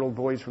 and 18-year-old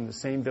boys from the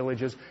same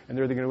villages, and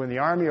they're either going to go in the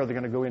army or they're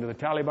going to go into the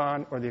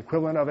Taliban or the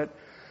equivalent of it,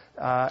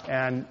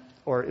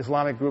 or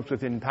Islamic groups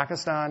within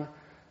Pakistan.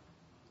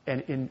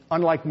 And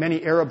unlike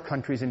many Arab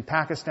countries, in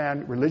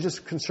Pakistan, religious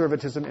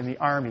conservatism and the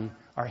army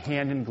are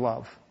hand in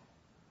glove.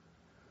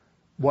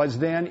 Was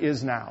then,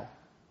 is now.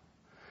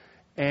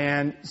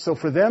 And so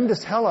for them to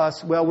tell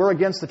us, well, we're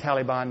against the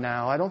Taliban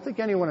now, I don't think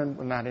not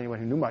anyone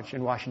who knew much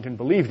in Washington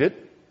believed it.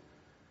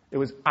 It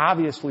was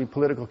obviously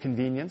political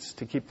convenience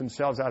to keep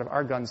themselves out of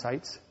our gun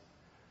sights,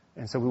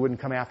 and so we wouldn't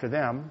come after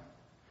them.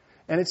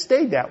 And it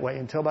stayed that way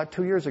until about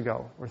 2 years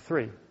ago, or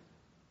 3,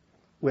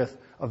 with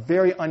a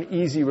very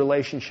uneasy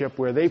relationship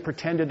where they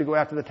pretended to go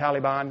after the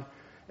Taliban,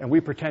 and we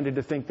pretended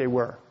to think they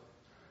were.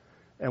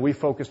 And we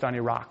focused on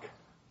Iraq.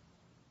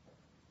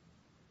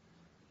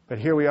 But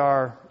here we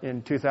are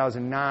in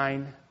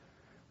 2009.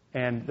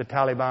 and the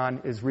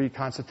Taliban is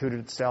reconstituted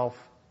itself.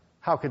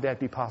 How could that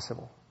be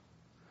possible?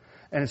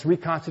 And it's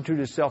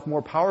reconstituted itself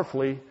more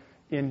powerfully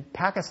in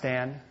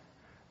Pakistan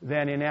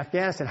than in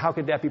Afghanistan. How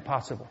could that be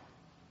possible?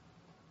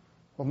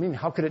 Well, I mean,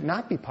 how could it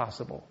not be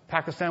possible?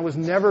 Pakistan was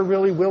never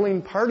really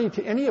willing party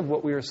to any of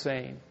what we were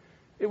saying.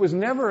 It was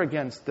never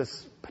against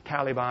this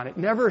Taliban. It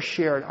never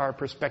shared our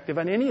perspective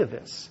on any of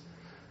this.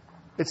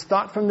 It's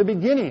thought from the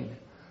beginning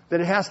that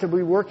it has to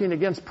be working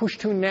against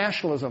Pushtun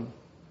nationalism,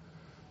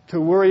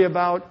 to worry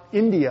about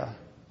India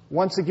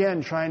once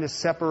again trying to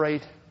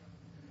separate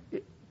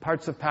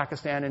parts of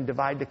Pakistan and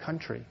divide the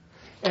country.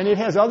 And it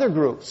has other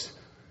groups.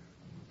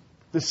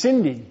 The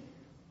Sindhi.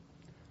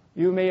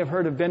 You may have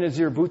heard of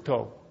Benazir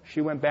Bhutto.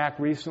 She went back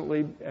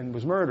recently and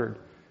was murdered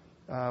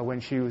when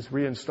she was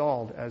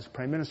reinstalled as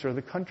Prime Minister of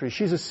the country.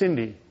 She's a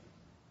Sindhi.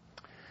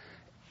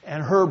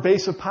 And her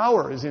base of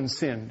power is in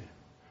Sindh.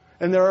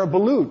 And there are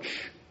Baluch.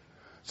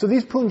 So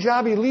these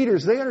Punjabi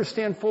leaders, they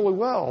understand fully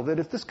well that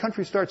if this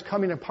country starts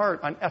coming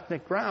apart on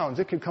ethnic grounds,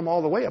 it can come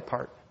all the way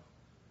apart.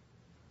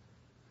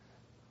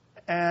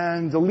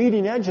 And the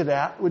leading edge of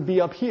that would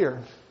be up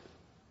here.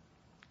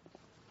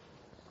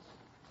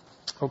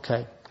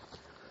 Okay.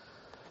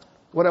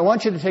 What I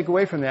want you to take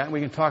away from that, and we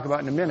can talk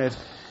about in a minute,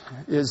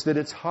 is that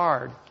it's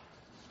hard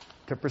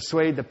to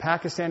persuade the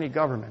Pakistani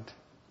government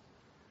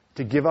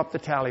to give up the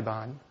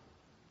Taliban.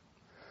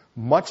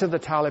 Much of the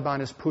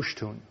Taliban is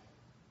Pushtun.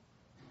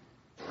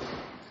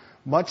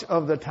 Much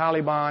of the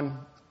Taliban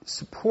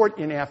support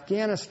in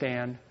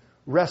Afghanistan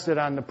rested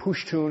on the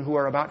Pushtun, who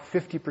are about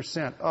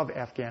 50% of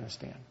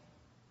Afghanistan.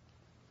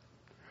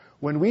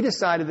 When we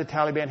decided the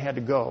Taliban had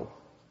to go,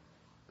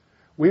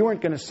 we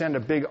weren't going to send a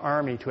big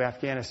army to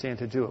Afghanistan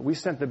to do it. We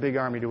sent the big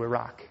army to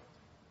Iraq.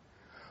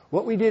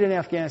 What we did in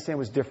Afghanistan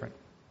was different.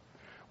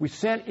 We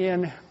sent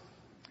in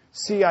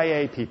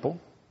CIA people.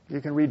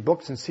 You can read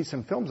books and see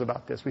some films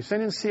about this. We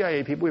sent in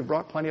CIA people. We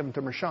brought plenty of them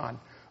to Mershan.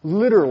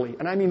 Literally,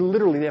 and I mean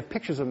literally, they have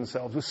pictures of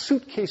themselves with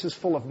suitcases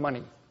full of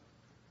money.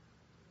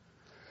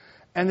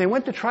 And they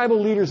went to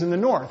tribal leaders in the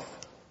north,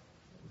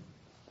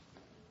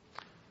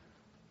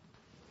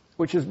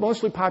 which is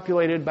mostly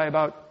populated by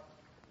about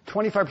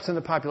 25% of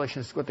the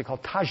population is what they call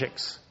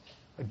Tajiks,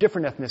 a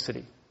different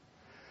ethnicity.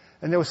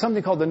 And there was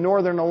something called the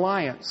Northern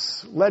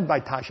Alliance, led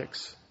by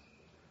Tajiks.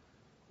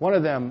 One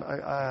of them,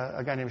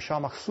 a guy named Shah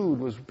Masood,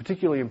 was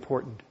particularly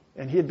important.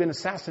 And he had been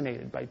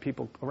assassinated by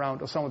people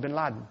around Osama bin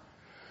Laden.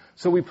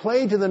 So we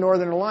played to the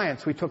Northern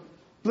Alliance. We took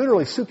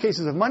literally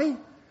suitcases of money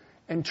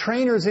and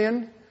trainers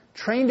in,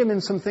 trained them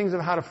in some things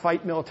of how to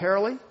fight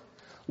militarily,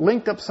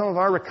 linked up some of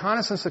our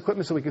reconnaissance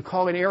equipment so we could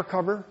call in air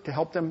cover to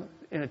help them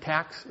in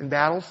attacks, in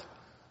battles,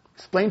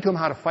 explained to them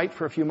how to fight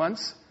for a few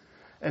months,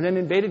 and then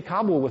invaded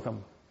Kabul with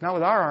them. Not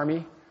with our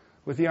army,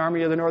 with the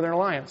army of the Northern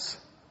Alliance,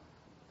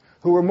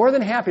 who were more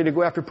than happy to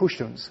go after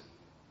Pashtuns,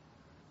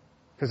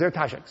 because they're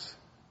Tajiks.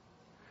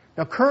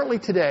 Now, currently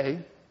today,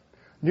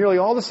 nearly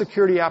all the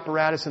security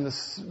apparatus and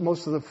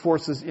most of the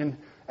forces in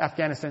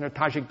Afghanistan are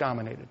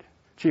Tajik-dominated.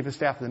 Chief of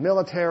Staff of the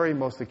military,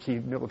 most of the key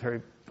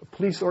military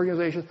police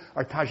organizations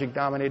are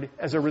Tajik-dominated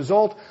as a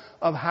result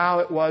of how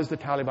it was the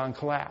Taliban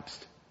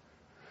collapsed.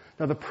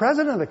 Now, the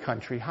president of the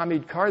country,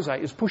 Hamid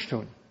Karzai, is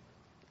Pushtun.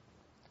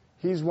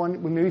 He's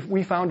one, when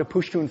we found a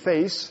Pushtun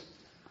face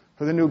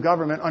for the new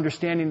government,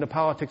 understanding the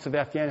politics of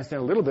Afghanistan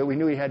a little bit, we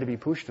knew he had to be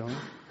Pushtun.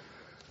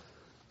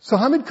 So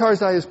Hamid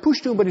Karzai is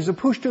Pushtun, but he's a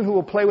Pushtun who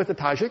will play with the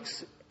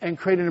Tajiks and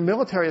create a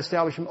military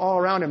establishment all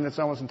around him that's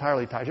almost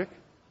entirely Tajik.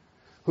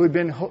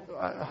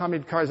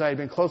 Hamid Karzai had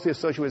been closely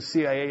associated with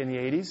CIA in the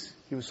 80s.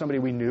 He was somebody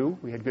we knew,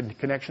 we had good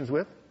connections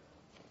with,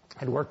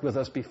 had worked with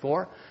us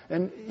before,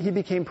 and he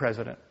became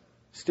president.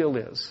 Still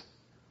is.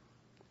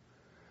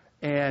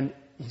 And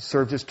he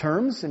served his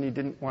terms, and he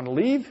didn't want to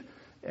leave,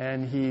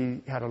 and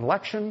he had an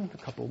election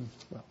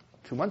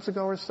 2 months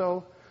ago or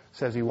so,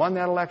 says he won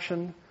that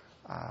election.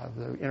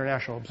 The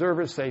international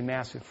observers say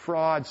massive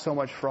fraud, so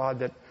much fraud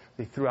that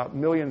they threw out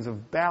millions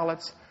of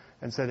ballots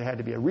and said it had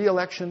to be a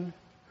re-election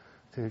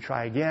to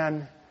try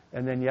again.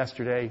 And then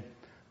yesterday,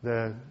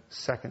 the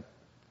second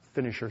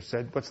finisher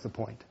said, what's the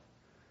point?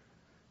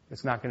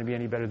 It's not going to be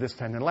any better this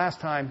time than last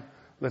time.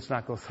 Let's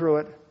not go through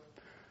it.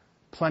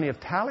 Plenty of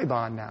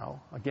Taliban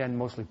now, again,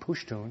 mostly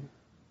Pushtun,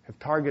 have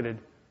targeted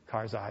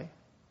Karzai.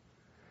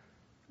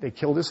 They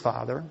killed his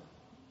father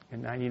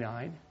in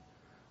 99.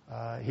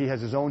 He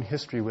has his own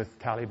history with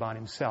Taliban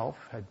himself,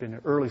 had been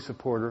an early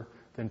supporter,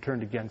 then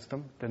turned against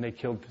them. Then they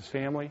killed his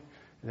family,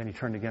 and then he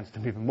turned against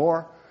them even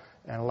more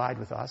and allied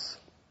with us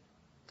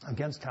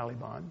against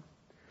Taliban.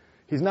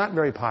 He's not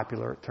very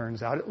popular, it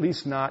turns out, at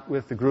least not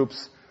with the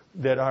groups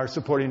that are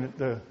supporting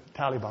the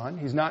Taliban.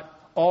 He's not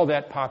all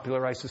that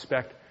popular, I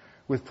suspect,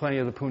 with plenty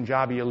of the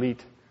Punjabi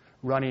elite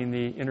running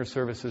the Inter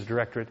Services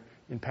Directorate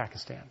in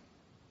Pakistan.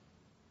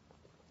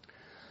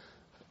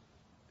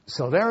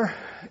 So there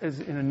is,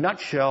 in a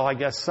nutshell, I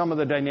guess, some of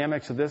the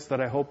dynamics of this that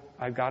I hope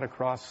I got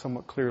across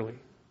somewhat clearly.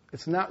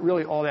 It's not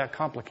really all that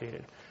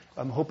complicated.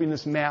 I'm hoping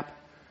this map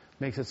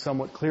makes it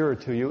somewhat clearer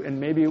to you, and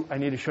maybe I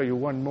need to show you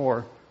one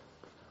more,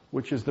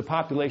 which is the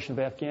population of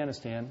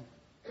Afghanistan.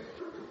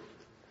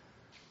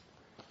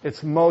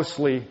 It's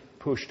mostly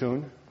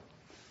Pushtun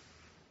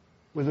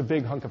with a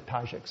big hunk of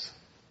Tajiks.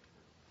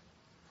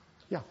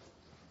 Yeah.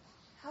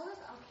 How is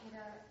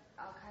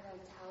Al-Qaeda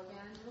and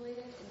Taliban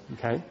related? And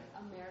Okay.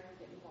 how did America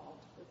get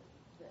involved with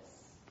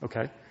this?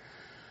 Okay.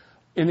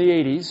 In the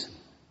 80s,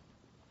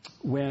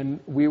 when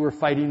we were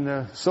fighting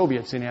the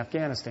Soviets in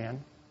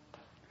Afghanistan,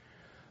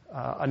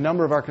 a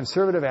number of our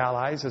conservative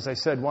allies, as I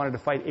said, wanted to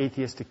fight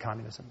atheistic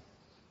communism.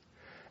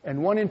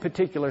 And one in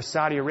particular,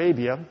 Saudi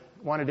Arabia,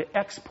 wanted to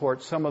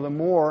export some of the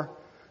more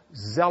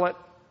zealot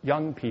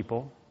young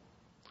people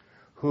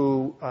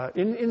who,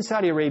 in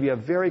Saudi Arabia, a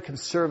very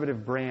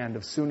conservative brand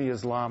of Sunni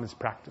Islam is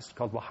practiced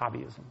called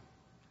Wahhabism.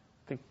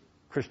 Think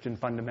Christian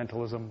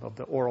fundamentalism of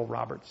the Oral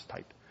Roberts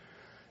type,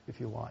 if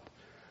you want.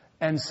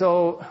 And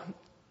so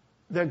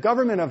the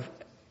government of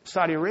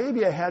Saudi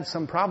Arabia had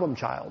some problem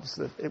childs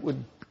that it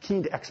would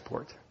keen to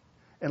export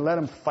and let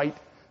them fight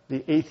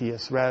the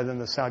atheists rather than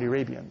the Saudi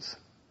Arabians.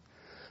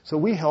 So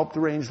we helped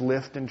arrange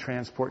lift and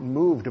transport and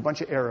moved a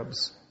bunch of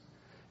Arabs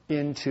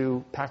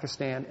into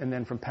Pakistan and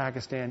then from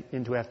Pakistan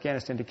into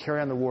Afghanistan to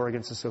carry on the war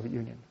against the Soviet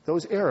Union.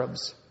 Those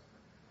Arabs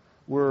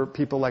were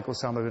people like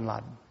Osama bin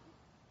Laden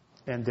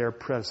and their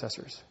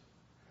predecessors.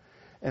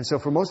 And so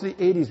for most of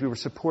the 80s, we were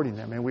supporting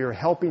them and we were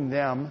helping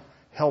them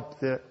help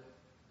the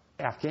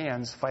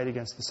Afghans fight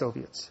against the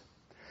Soviets.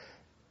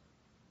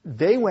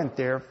 They went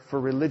there for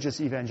religious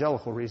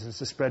evangelical reasons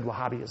to spread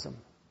Wahhabism.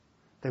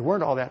 They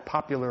weren't all that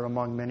popular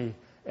among many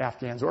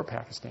Afghans or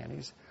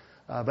Pakistanis,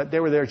 but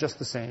they were there just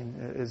the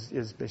same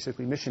as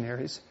basically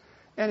missionaries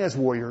and as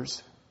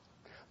warriors.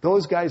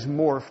 Those guys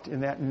morphed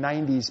in that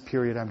 90s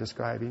period I'm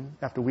describing,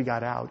 after we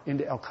got out,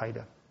 into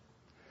Al-Qaeda.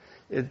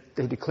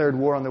 They declared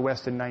war on the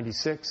West in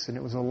 96, and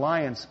it was an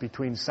alliance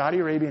between Saudi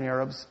Arabian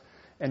Arabs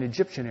and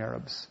Egyptian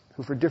Arabs,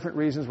 who for different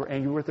reasons were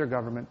angry with their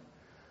government.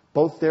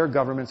 Both their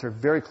governments are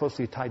very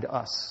closely tied to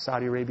us,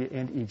 Saudi Arabia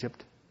and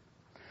Egypt.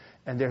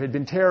 And there had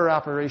been terror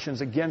operations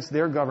against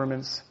their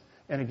governments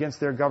and against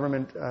their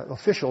government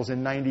officials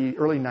in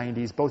early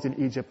 90s, both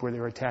in Egypt, where they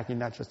were attacking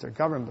not just their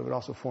government, but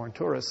also foreign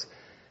tourists,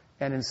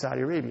 and in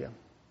Saudi Arabia.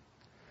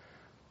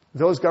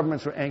 Those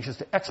governments were anxious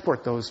to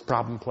export those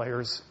problem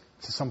players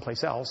to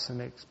someplace else, and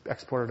they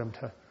exported them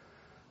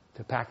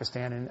to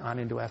Pakistan and on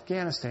into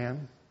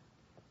Afghanistan.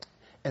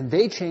 And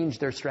they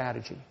changed their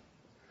strategy.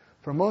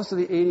 For most of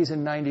the 80s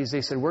and 90s,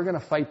 they said, we're going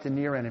to fight the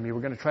near enemy.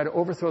 We're going to try to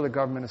overthrow the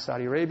government of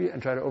Saudi Arabia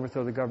and try to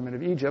overthrow the government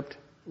of Egypt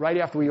right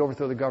after we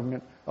overthrow the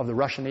government of the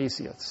Russian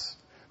atheists.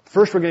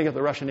 First, we're going to get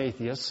the Russian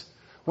atheists.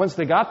 Once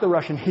they got the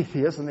Russian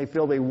atheists and they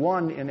feel they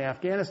won in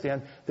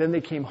Afghanistan, then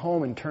they came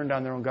home and turned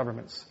on their own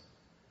governments.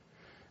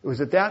 It was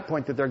at that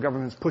point that their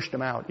governments pushed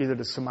them out, either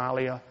to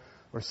Somalia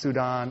or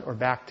Sudan or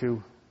back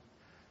to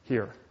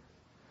here.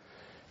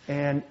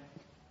 And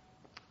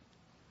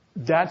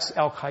that's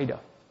Al-Qaeda.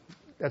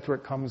 That's where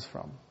it comes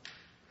from.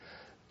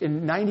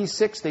 In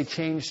 96, they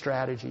changed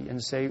strategy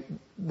and say,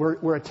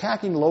 we're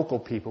attacking local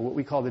people, what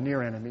we call the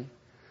near enemy.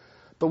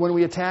 But when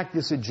we attack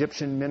this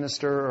Egyptian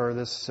minister or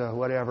this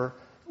whatever,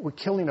 we're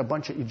killing a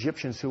bunch of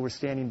Egyptians who were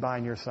standing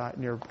by near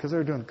because they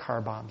were doing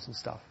car bombs and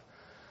stuff.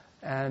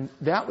 And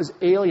that was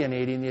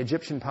alienating the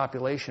Egyptian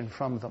population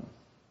from them.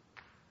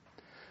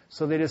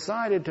 So they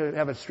decided to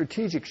have a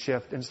strategic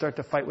shift and start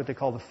to fight what they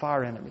call the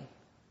far enemy,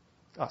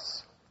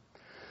 us.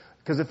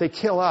 Because if they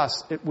kill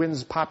us, it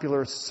wins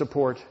popular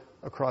support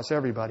across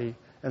everybody,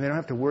 and they don't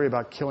have to worry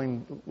about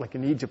killing, like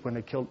in Egypt when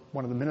they killed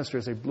one of the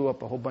ministers, they blew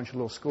up a whole bunch of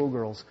little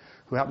schoolgirls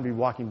who happened to be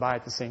walking by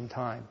at the same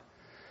time.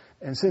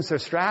 And since their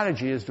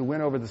strategy is to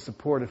win over the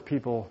support of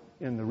people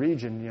in the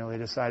region, they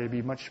decided to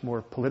be much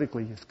more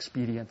politically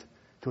expedient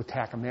to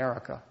attack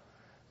America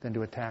than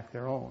to attack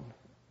their own.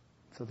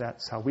 So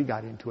that's how we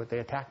got into it. They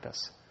attacked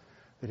us.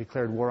 They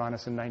declared war on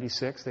us in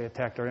 96. They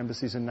attacked our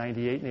embassies in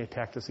 98, and they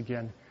attacked us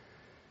again.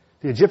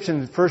 The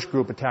Egyptian first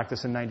group attacked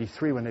us in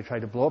 93 when they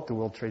tried to blow up the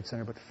World Trade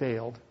Center but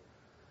failed.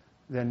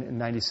 Then in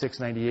 96,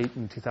 98,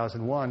 and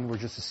 2001 were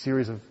just a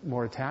series of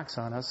more attacks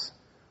on us.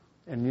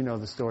 And you know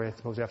the story, I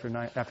suppose,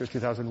 after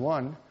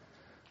 2001.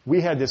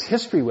 We had this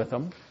history with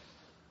them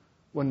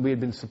when we had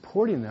been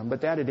supporting them,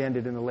 but that had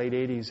ended in the late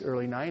 80s,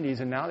 early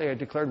 90s, and now they had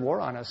declared war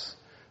on us.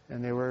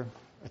 And they were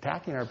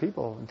attacking our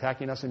people,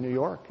 attacking us in New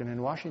York and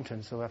in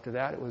Washington. So after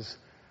that, it was,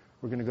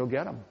 we're going to go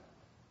get them.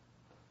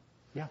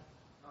 Yeah.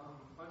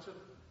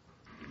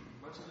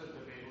 Much of the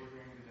debate we're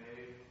hearing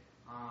today,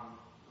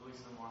 at least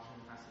in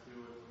Washington, has to do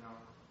with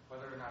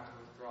whether or not to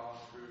withdraw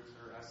troops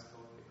or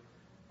escalate,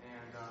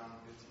 and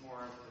it's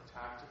more of a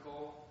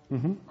tactical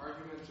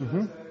argument, should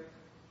I say?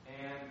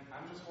 And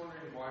I'm just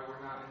wondering why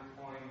we're not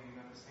employing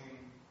the same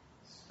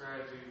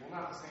strategy. Well,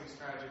 not the same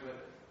strategy,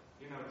 but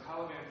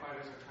Taliban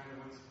fighters are trying to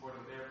win support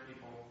of their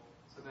people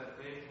so that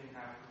they can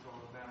have control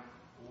of them.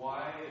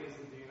 Why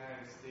isn't the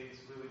United States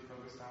really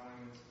focused on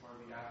winning support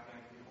of the Afghan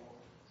people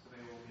so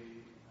they will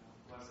be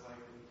less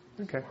likely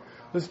to Okay,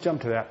 let's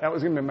jump to that. That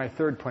was going to be my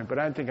third point, but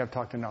I don't think I've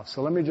talked enough.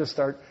 So let me just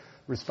start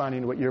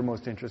responding to what you're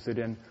most interested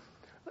in.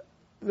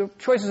 The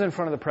choices in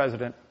front of the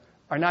president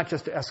are not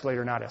just to escalate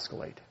or not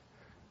escalate.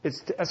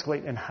 It's to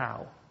escalate and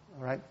how,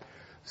 all right?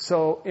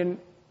 So in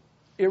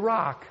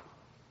Iraq,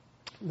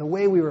 the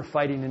way we were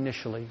fighting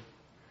initially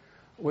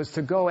was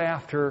to go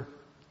after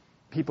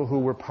people who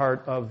were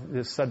part of the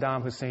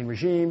Saddam Hussein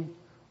regime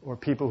or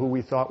people who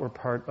we thought were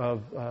part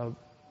of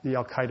the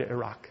Al-Qaeda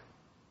Iraq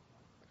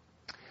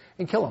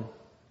and kill them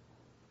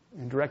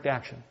in direct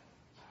action.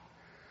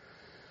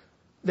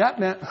 That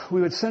meant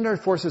we would send our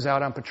forces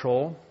out on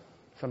patrol,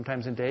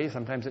 sometimes in day,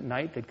 sometimes at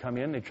night. They'd come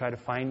in, they'd try to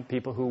find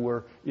people who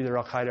were either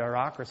Al-Qaeda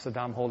Iraq or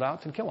Saddam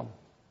holdouts and kill them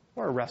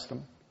or arrest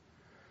them.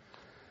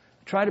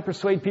 Try to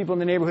persuade people in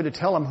the neighborhood to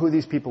tell them who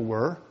these people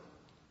were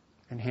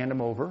and hand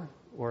them over,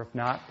 or if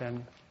not,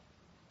 then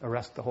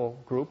arrest the whole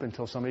group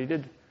until somebody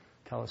did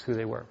tell us who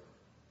they were.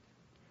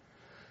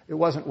 It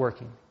wasn't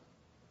working.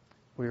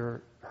 We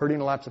were hurting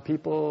lots of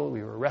people.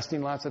 We were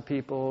arresting lots of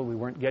people. We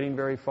weren't getting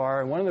very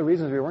far. And one of the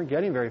reasons we weren't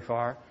getting very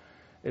far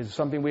is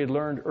something we had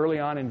learned early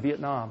on in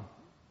Vietnam.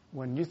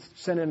 When you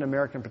send an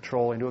American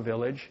patrol into a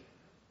village,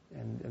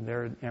 and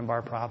they're in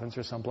Anbar province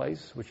or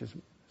someplace, which is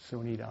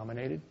Sunni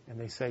dominated, and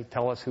they say,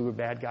 tell us who the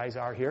bad guys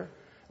are here,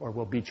 or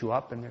we'll beat you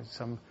up, and there's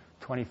some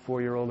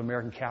 24-year-old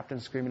American captain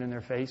screaming in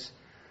their face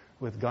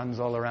with guns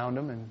all around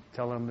them and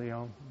telling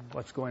them,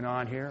 what's going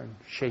on here and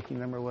shaking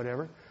them or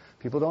whatever.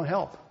 People don't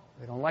help.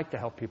 They don't like to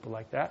help people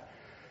like that.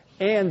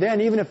 And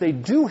then even if they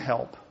do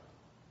help,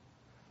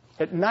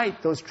 at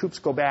night those troops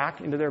go back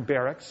into their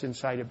barracks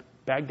inside of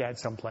Baghdad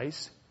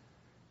someplace,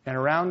 and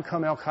around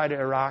come Al-Qaeda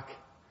Iraq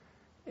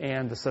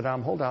and the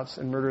Saddam holdouts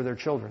and murder their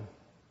children,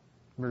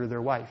 murder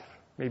their wife,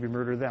 maybe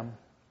murder them,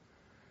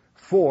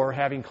 for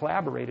having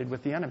collaborated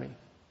with the enemy.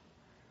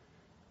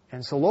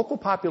 And so local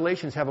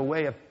populations have a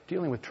way of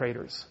dealing with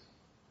traitors.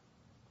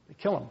 They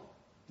kill them.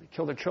 They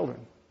kill their children.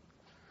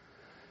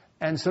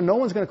 And so no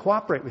one's going to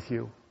cooperate with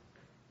you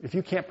if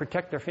you can't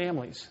protect their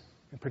families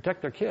and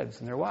protect their kids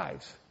and their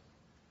wives.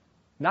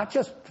 Not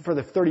just for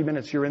the 30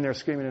 minutes you're in there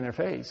screaming in their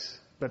face,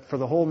 but for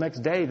the whole next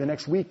day, the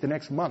next week, the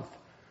next month.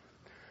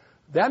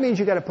 That means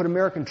you've got to put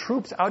American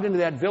troops out into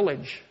that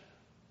village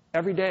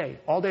every day,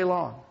 all day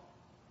long,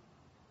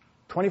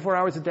 24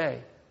 hours a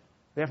day.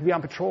 They have to be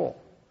on patrol.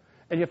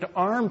 And you have to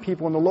arm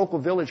people in the local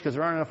village because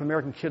there aren't enough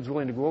American kids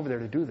willing to go over there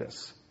to do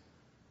this.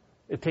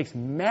 It takes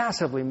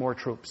massively more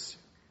troops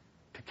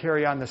to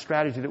carry on the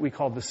strategy that we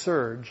call the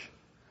surge,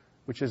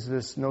 which is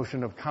this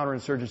notion of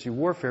counterinsurgency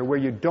warfare, where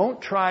you don't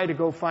try to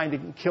go find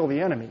and kill the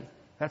enemy.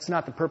 That's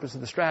not the purpose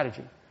of the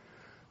strategy.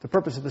 The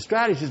purpose of the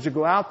strategy is to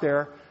go out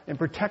there and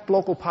protect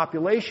local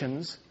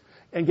populations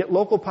and get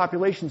local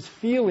populations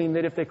feeling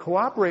that if they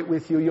cooperate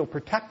with you, you'll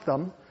protect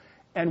them.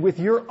 And with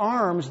your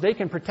arms, they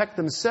can protect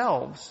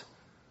themselves.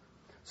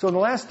 So in the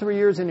last 3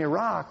 years in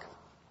Iraq,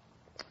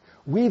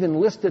 we've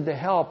enlisted the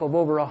help of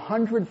over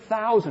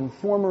 100,000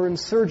 former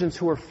insurgents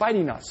who are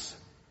fighting us.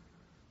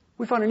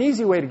 We found an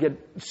easy way to get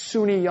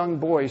Sunni young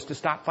boys to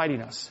stop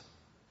fighting us.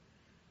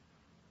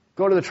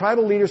 Go to the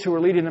tribal leaders who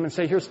are leading them and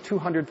say, here's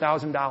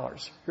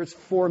 $200,000. Here's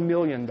 $4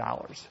 million.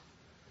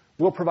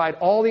 We'll provide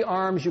all the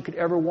arms you could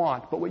ever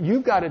want. But what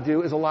you've got to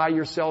do is ally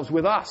yourselves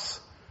with us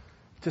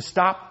to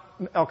stop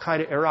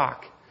Al-Qaeda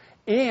Iraq.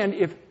 And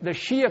if the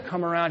Shia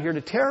come around here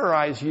to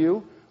terrorize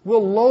you,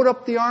 we'll load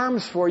up the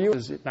arms for you.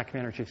 Not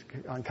commander-in-chief,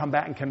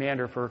 combatant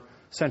commander for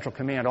Central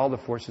Command, all the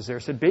forces there,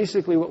 said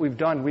basically what we've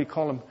done,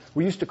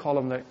 we used to call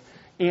them the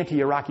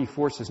anti-Iraqi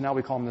forces. Now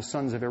we call them the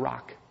Sons of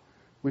Iraq.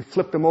 We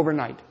flipped them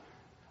overnight.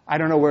 I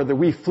don't know whether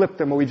we flipped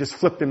them or we just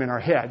flipped them in our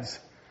heads.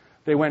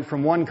 They went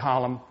from one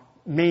column,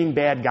 main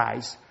bad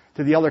guys,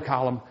 to the other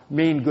column,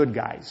 main good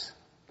guys.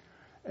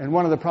 And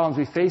one of the problems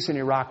we face in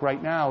Iraq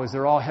right now is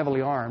they're all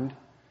heavily armed,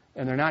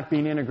 and they're not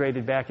being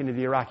integrated back into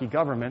the Iraqi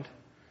government,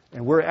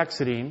 and we're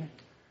exiting,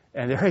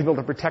 and they're able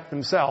to protect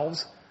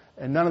themselves,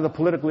 and none of the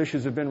political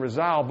issues have been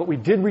resolved. But we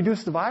did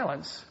reduce the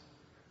violence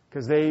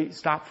because they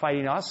stopped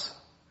fighting us,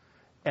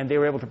 and they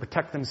were able to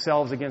protect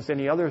themselves against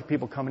any other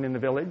people coming in the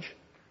village.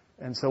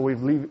 And so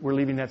we're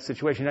leaving that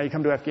situation. Now you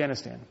come to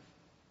Afghanistan.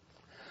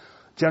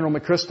 General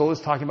McChrystal is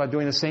talking about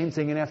doing the same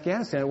thing in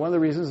Afghanistan. One of the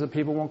reasons that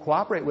people won't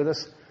cooperate with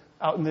us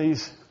out in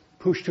these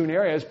Pushtun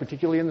areas,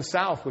 particularly in the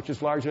south, which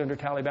is largely under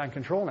Taliban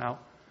control now,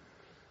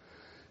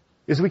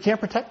 is we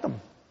can't protect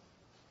them.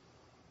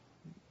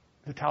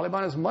 The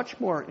Taliban is much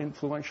more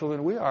influential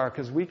than we are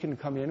because we can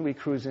come in, we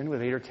cruise in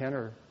with 8 or 10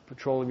 or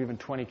patrol of even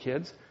 20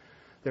 kids.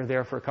 They're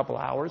there for a couple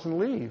hours and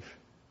leave.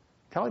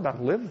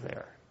 Taliban live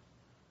there.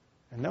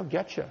 And they'll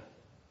get you.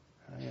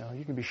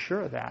 You can be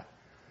sure of that.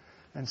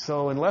 And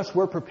so unless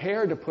we're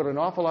prepared to put an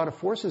awful lot of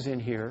forces in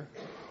here,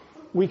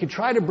 we could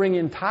try to bring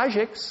in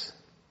Tajiks,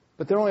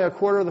 but they're only a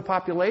quarter of the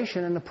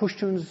population, and the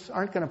Pashtuns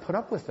aren't going to put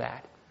up with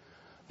that.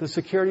 The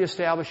security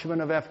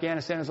establishment of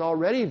Afghanistan is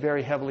already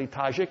very heavily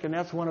Tajik, and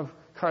that's one of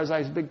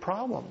Karzai's big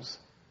problems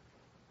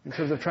in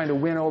terms of trying to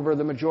win over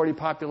the majority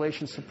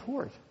population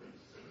support.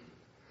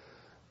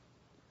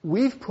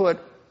 We've put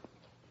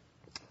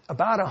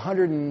about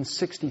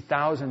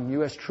 160,000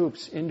 U.S.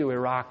 troops into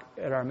Iraq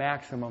at our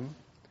maximum.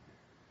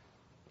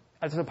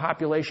 That's a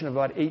population of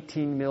about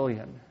 18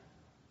 million.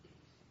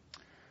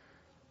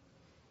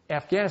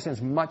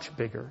 Afghanistan's much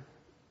bigger.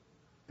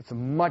 It's a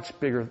much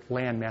bigger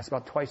landmass,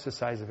 about twice the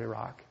size of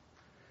Iraq.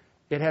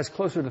 It has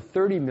closer to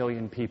 30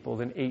 million people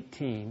than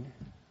 18.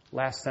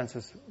 Last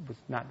census was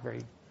not very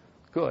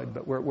good,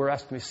 but we're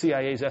estimating,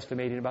 CIA is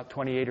estimating about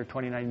 28 or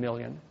 29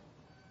 million.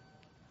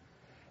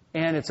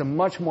 And it's a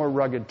much more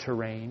rugged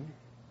terrain.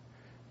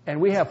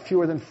 And we have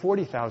fewer than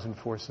 40,000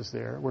 forces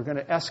there. We're going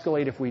to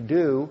escalate if we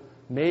do,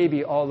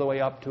 maybe all the way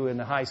up to in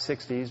the high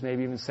 60s,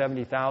 maybe even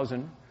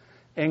 70,000.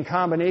 In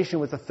combination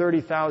with the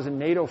 30,000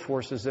 NATO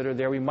forces that are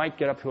there, we might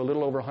get up to a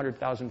little over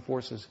 100,000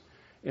 forces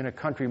in a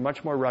country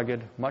much more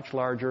rugged, much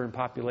larger in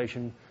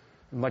population,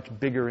 much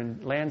bigger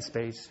in land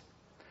space,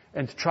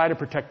 and to try to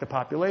protect the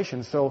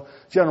population. So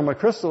General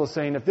McChrystal is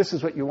saying, if this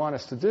is what you want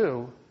us to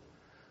do,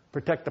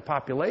 protect the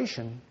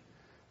population,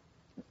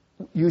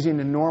 using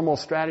the normal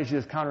strategy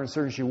of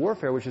counterinsurgency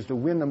warfare, which is to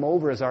win them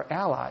over as our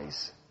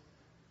allies,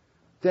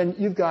 then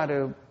you've got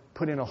to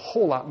put in a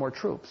whole lot more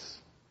troops.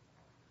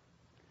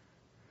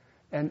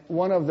 And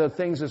one of the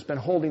things that's been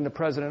holding the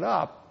president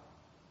up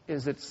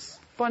is it's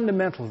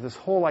fundamental to this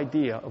whole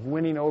idea of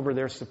winning over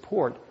their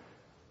support,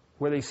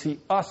 where they see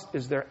us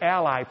as their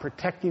ally,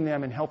 protecting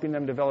them and helping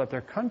them develop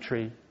their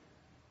country,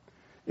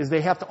 is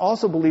they have to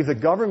also believe the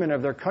government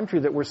of their country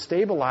that we're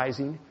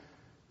stabilizing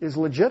is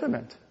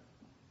legitimate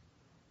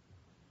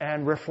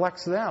and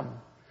reflects them.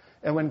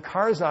 And when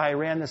Karzai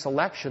ran this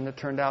election that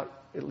turned out,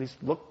 at least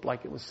looked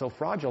like it was so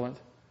fraudulent,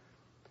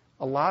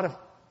 a lot of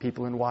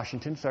people in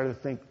Washington started to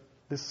think,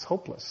 this is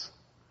hopeless.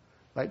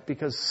 Right?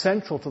 Because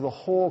central to the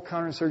whole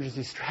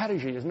counterinsurgency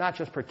strategy is not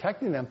just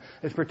protecting them,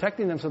 it's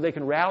protecting them so they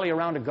can rally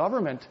around a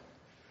government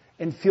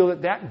and feel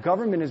that that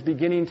government is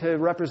beginning to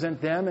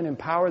represent them and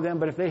empower them.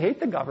 But if they hate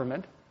the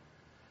government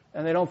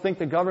and they don't think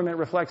the government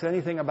reflects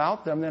anything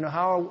about them, then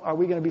how are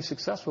we going to be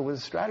successful with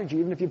this strategy,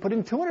 even if you put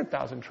in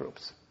 200,000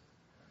 troops?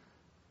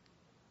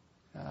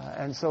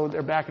 And so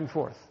they're back and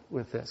forth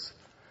with this.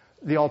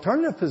 The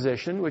alternative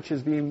position, which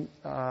is being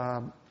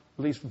at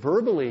least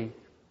verbally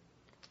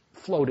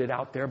floated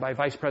out there by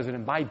Vice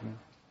President Biden,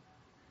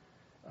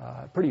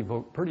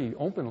 pretty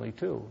openly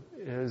too,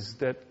 is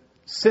that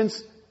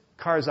since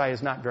Karzai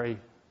is not very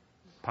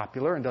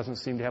popular and doesn't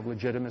seem to have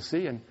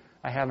legitimacy, and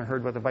I haven't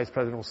heard what the Vice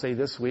President will say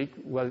this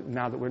week,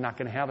 now that we're not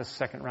going to have a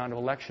second round of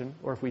election,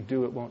 or if we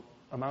do, it won't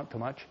amount to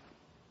much.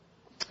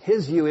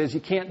 His view is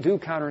you can't do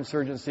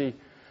counterinsurgency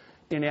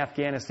in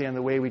Afghanistan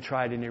the way we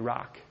tried in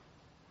Iraq.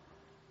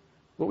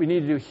 What we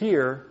need to do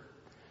here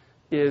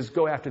is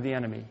go after the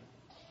enemy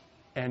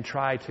and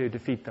try to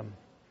defeat them,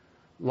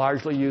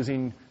 largely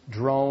using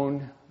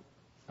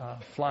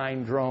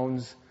flying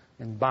drones,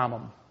 and bomb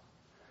them,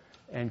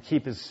 and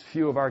keep as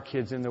few of our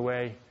kids in the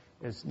way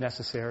as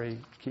necessary,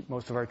 keep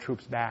most of our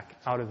troops back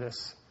out of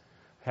this.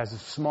 Has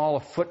as small a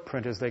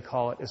footprint, as they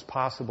call it, as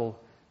possible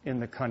in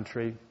the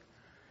country.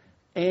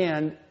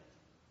 And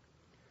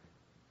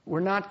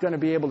we're not going to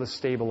be able to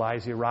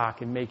stabilize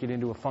Iraq and make it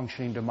into a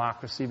functioning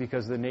democracy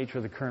because of the nature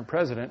of the current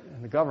president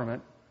and the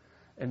government.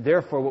 And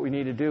therefore, what we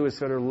need to do is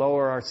sort of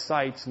lower our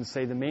sights and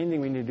say the main thing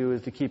we need to do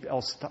is to keep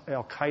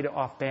Al-Qaeda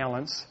off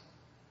balance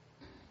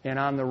and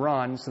on the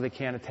run so they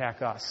can't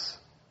attack us.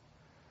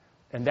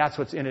 And that's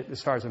what's in it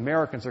as far as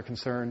Americans are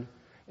concerned.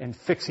 And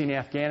fixing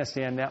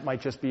Afghanistan, that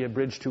might just be a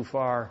bridge too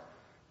far,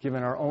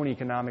 given our own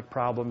economic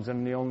problems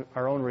and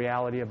our own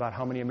reality about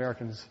how many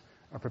Americans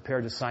are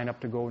prepared to sign up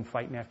to go and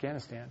fight in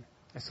Afghanistan.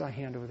 I saw a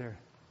hand over there.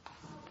 I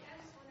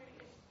was wondering,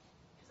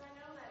 because I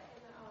know that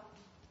in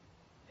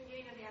the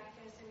beginning of the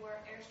Afghanistan war,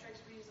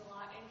 airstrikes were used a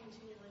lot and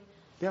continually.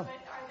 Yeah.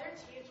 But are there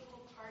tangible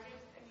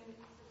targets? I mean,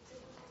 the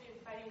difficulty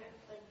of fighting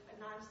like a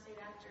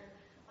non-state actor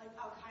like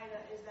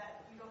Al-Qaeda is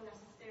that you don't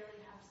necessarily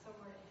have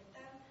somewhere to hit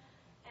them.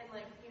 And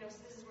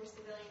so this is where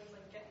civilians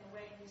get in the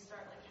way and you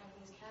start having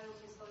these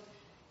casualties. So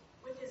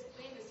with his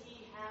plan, does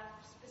he have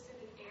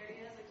specific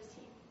areas?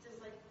 Do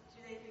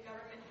the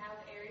government have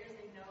areas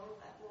they know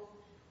that will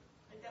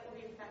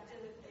be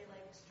effective if they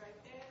strike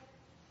there?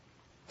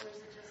 Or is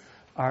it just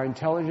our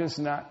intelligence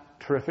not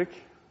terrific?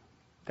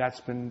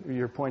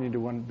 You're pointing to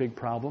one big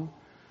problem,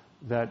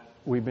 that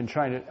we've been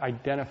trying to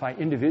identify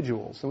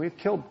individuals. And we've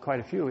killed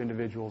quite a few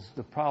individuals.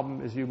 The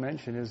problem, as you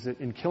mentioned, is that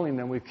in killing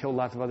them, we've killed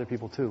lots of other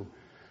people too.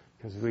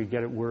 Because we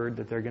get a word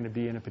that they're going to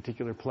be in a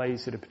particular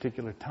place at a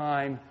particular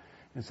time.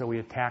 And so we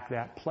attack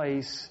that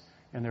place,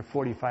 and there are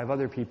 45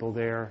 other people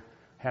there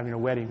having a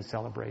wedding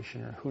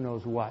celebration or who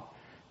knows what.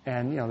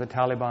 And, the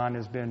Taliban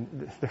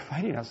they're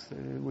fighting us.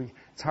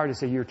 It's hard to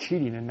say you're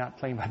cheating and not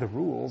playing by the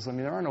rules. I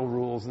mean, there are no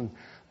rules, and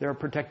they're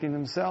protecting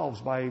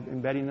themselves by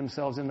embedding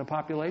themselves in the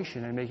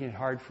population and making it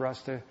hard for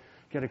us to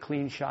get a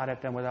clean shot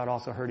at them without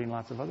also hurting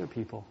lots of other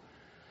people.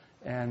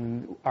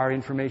 And our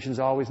information's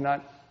always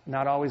not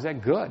always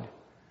that good.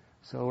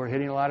 So we're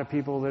hitting a lot of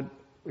people that,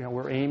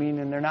 we're aiming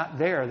and they're not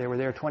there. They were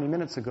there 20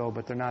 minutes ago,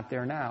 but they're not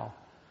there now.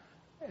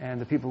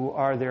 And the people who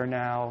are there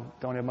now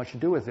don't have much to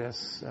do with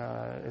this.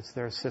 It's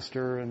their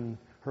sister and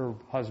her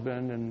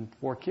husband and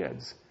 4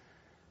 kids.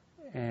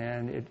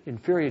 And it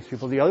infuriates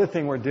people. The other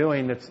thing we're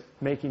doing that's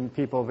making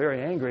people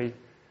very angry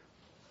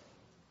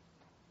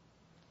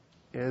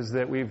is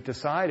that we've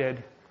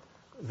decided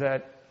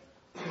that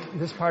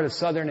this part of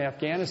southern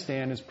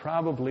Afghanistan is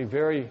probably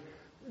very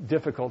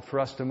difficult for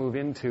us to move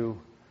into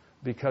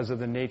because of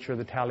the nature of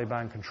the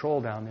Taliban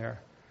control down there.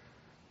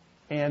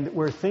 And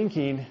we're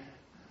thinking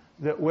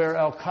that where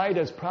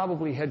Al-Qaeda's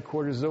probably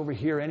headquarters is over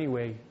here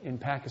anyway, in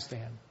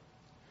Pakistan.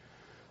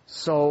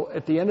 So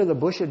at the end of the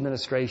Bush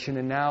administration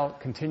and now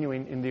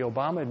continuing in the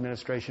Obama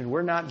administration,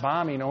 we're not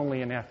bombing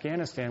only in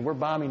Afghanistan, we're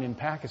bombing in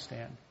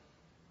Pakistan.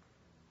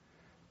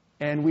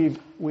 And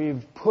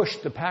we've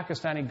pushed the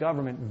Pakistani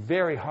government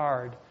very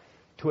hard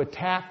to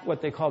attack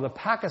what they call the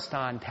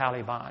Pakistan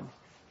Taliban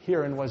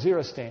here in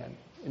Waziristan,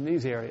 in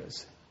these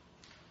areas.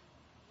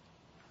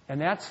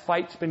 And that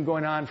fight's been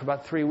going on for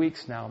about 3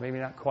 weeks now, maybe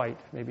not quite,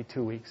 maybe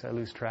 2 weeks, I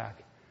lose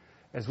track,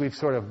 as we've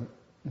sort of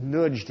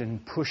nudged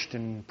and pushed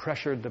and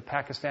pressured the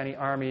Pakistani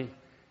army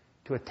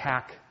to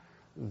attack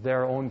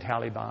their own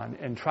Taliban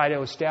and try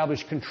to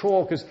establish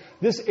control, because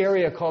this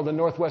area called the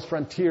Northwest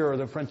Frontier or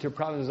the frontier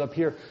provinces up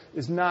here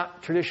is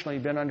not traditionally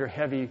been under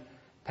heavy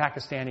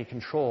Pakistani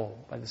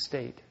control by the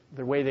state.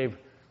 The way they've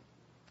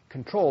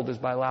controlled is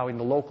by allowing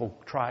the local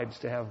tribes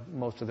to have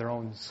most of their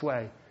own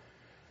sway.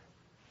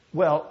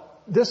 Well,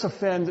 this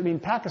offends,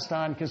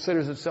 Pakistan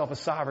considers itself a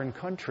sovereign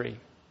country.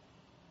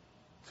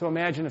 So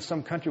imagine if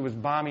some country was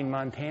bombing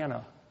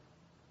Montana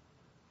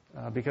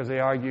because they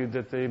argued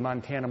that the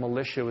Montana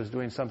militia was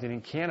doing something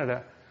in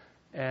Canada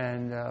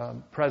and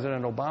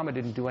President Obama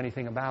didn't do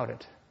anything about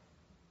it.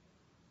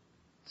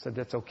 Said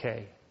that's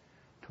okay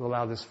to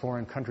allow this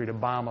foreign country to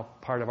bomb a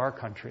part of our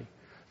country.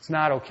 It's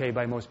not okay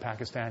by most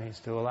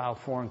Pakistanis to allow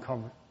foreign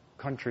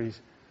countries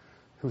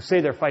who say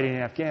they're fighting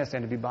in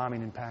Afghanistan to be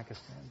bombing in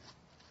Pakistan.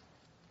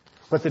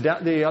 But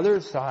the other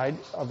side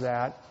of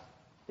that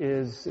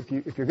is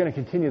if you're going to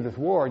continue this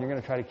war and you're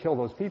going to try to kill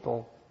those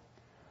people,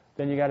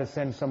 then you got to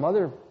send some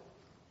other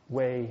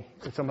way,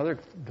 or some other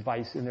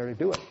device in there to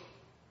do it.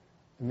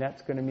 And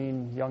that's going to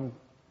mean young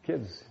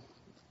kids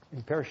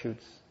in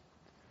parachutes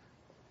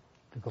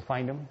to go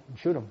find them and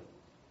shoot them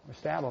or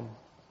stab them.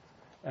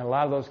 And a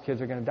lot of those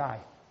kids are going to die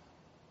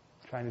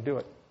trying to do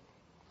it.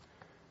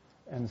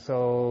 And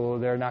so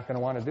they're not going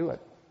to want to do it.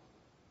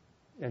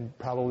 And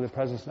probably the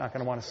president's not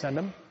going to want to send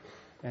them.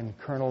 And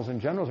colonels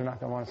and generals are not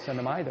going to want to send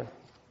them either.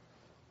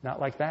 Not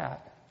like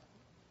that.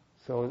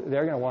 So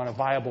they're going to want a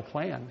viable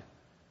plan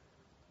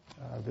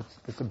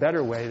that's a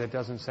better way that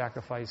doesn't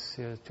sacrifice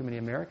too many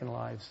American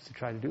lives to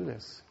try to do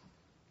this.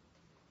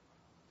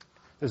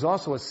 There's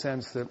also a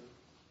sense that,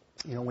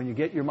 when you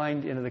get your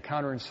mind into the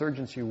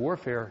counterinsurgency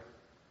warfare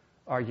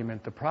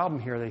argument, the problem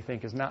here, they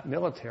think, is not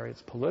military,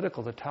 it's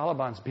political. The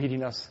Taliban's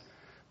beating us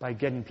by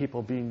getting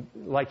people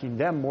liking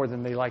them more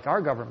than they like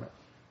our government.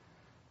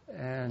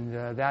 And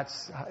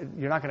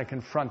you're not going to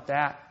confront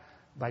that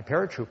by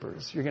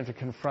paratroopers. You're going to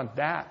confront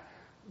that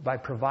by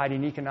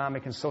providing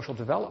economic and social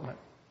development.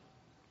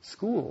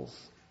 Schools.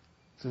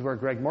 This is where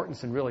Greg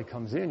Mortensen really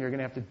comes in. You're going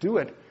to have to do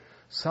it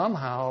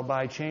somehow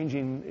by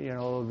changing,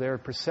 their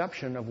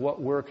perception of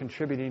what we're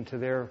contributing to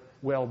their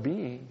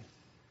well-being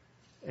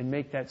and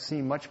make that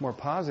seem much more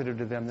positive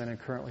to them than it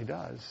currently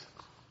does.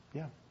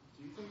 Yeah.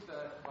 Do you think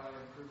that by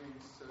improving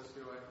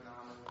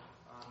socioeconomic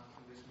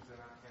conditions in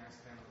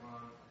Afghanistan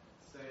alone,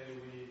 say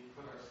we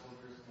put our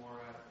soldiers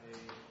more at a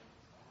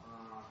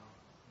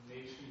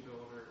nation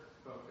builder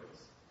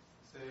focus,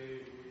 say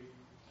we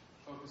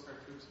focused our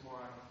troops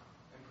more on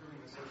improving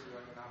the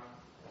socioeconomic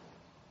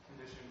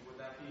condition, would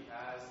that be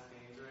as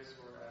dangerous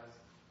or as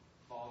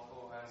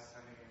volatile as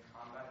sending in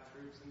combat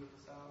troops into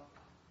the south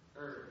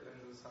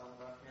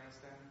of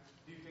Afghanistan?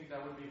 Do you think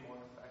that would be more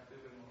effective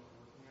in what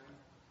we're looking at?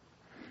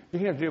 You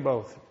can have to do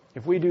both.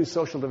 If we do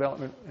social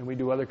development and we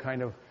do other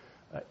kind of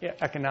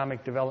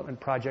economic development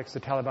projects, the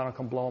Taliban will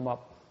come blow them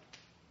up.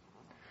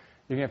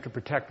 You're going to have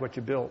to protect what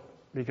you built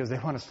because they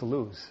want us to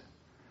lose.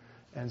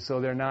 And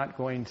so they're not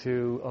going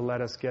to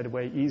let us get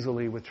away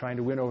easily with trying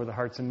to win over the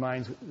hearts and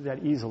minds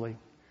that easily.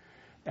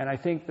 And I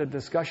think the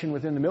discussion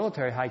within the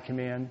military high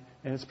command,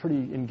 and it's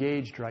pretty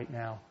engaged right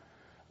now,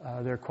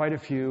 there are quite a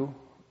few,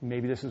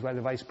 maybe this is why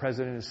the vice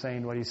president is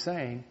saying what he's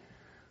saying,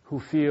 who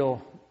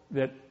feel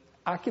that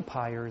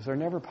occupiers are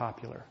never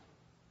popular.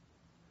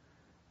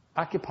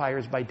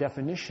 Occupiers, by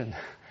definition,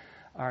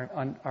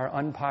 are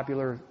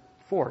unpopular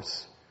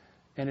force.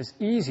 And it's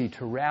easy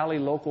to rally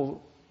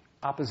local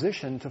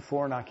opposition to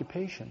foreign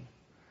occupation.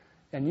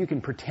 And you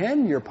can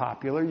pretend you're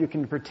popular. You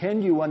can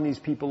pretend you won these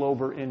people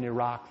over in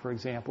Iraq, for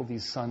example,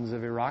 these sons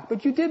of Iraq,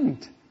 but you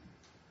didn't.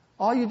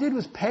 All you did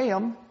was pay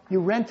them. You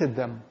rented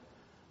them.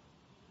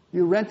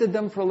 You rented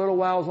them for a little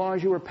while as long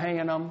as you were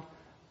paying them,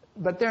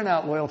 but they're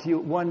not loyal to you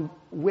one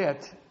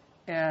whit.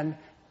 And,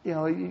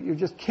 you're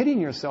just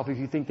kidding yourself if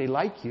you think they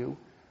like you.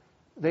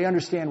 They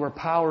understand where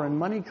power and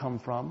money come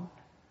from,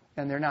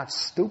 and they're not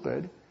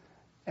stupid.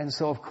 And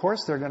so, of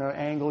course, they're going to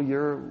angle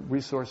your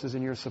resources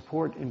and your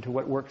support into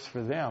what works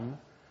for them.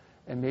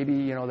 And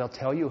maybe, they'll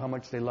tell you how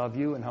much they love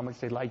you and how much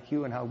they like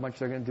you and how much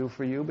they're going to do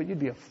for you. But you'd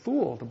be a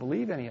fool to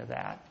believe any of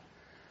that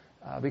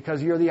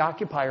because you're the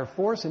occupier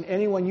force, and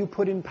anyone you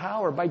put in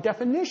power, by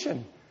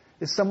definition,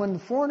 is someone the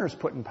foreigners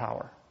put in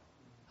power.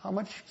 How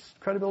much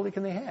credibility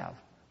can they have?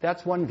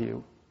 That's one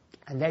view.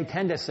 And they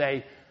tend to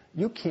say,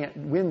 you can't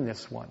win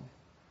this one.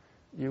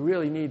 You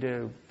really need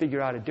to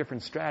figure out a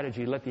different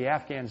strategy. Let the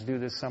Afghans do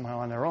this somehow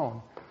on their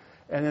own.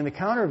 And then the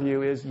counter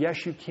view is,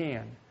 yes, you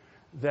can.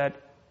 That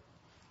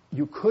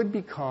you could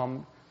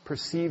become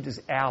perceived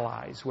as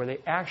allies, where they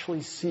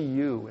actually see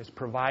you as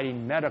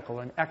providing medical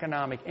and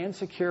economic and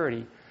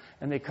security,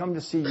 and they come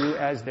to see you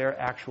as their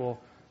actual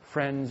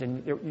friends,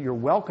 and you're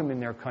welcome in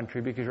their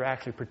country because you're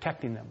actually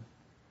protecting them.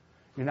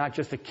 You're not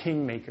just a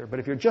kingmaker. But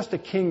if you're just a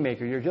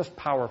kingmaker, you're just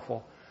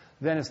powerful,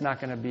 then it's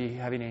not going to be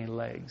having any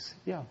legs.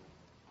 Yeah.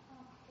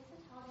 Isn't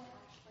Taliban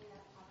actually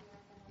that popular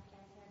in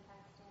Afghanistan and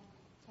Pakistan?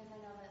 Because I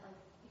know that, like,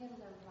 because of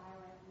their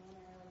violent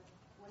manner, like,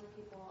 when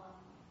people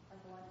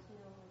want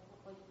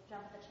to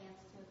jump at the chance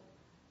to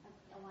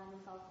align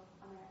themselves with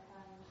America.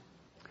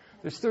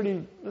 There's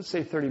let's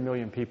say 30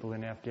 million people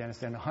in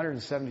Afghanistan,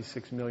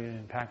 176 million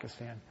in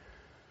Pakistan.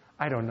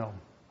 I don't know.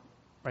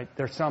 Right?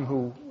 There's some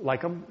who like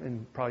them,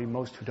 and probably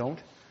most who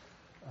don't.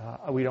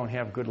 We don't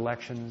have good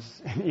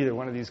elections in either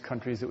one of these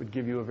countries that would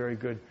give you a very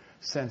good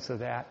sense of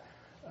that.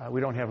 We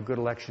don't have a good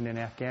election in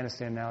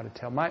Afghanistan now to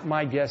tell.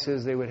 My guess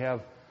is they would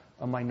have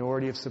a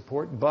minority of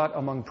support, but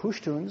among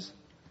Pashtuns,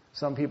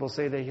 some people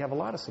say they have a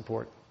lot of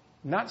support.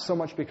 Not so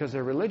much because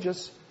they're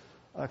religious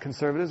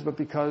conservatives, but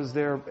because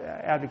they're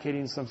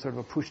advocating some sort of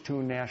a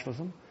Pashtun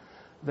nationalism.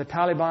 The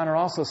Taliban are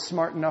also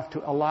smart enough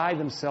to ally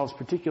themselves,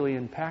 particularly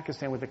in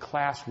Pakistan, with a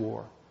class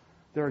war.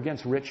 They're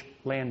against rich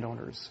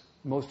landowners,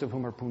 most of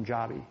whom are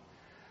Punjabi.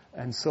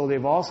 And so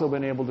they've also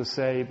been able to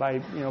say, by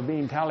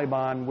being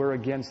Taliban, we're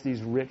against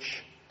these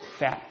rich,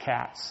 fat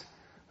cats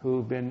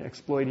who've been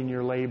exploiting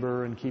your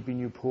labor and keeping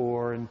you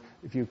poor. And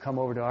if you come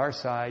over to our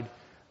side,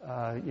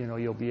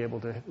 you'll be able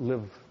to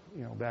live,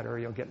 better.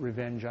 You'll get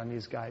revenge on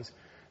these guys,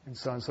 and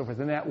so on and so forth.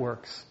 And that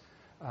works.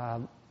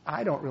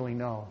 I don't really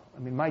know. I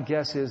mean, my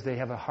guess is they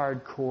have a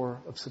hard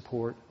core of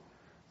support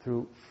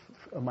through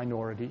a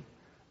minority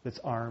that's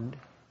armed.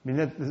 I mean,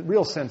 the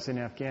real sense in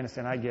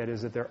Afghanistan I get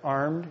is that they're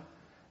armed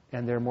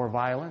and they're more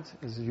violent,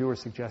 as you were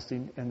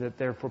suggesting, and that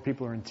therefore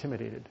people are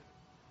intimidated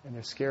and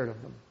they're scared of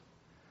them.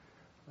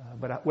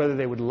 But whether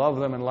they would love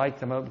them and like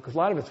them, because a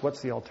lot of it's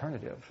what's the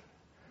alternative.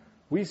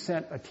 We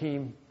sent a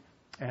team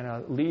and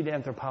a lead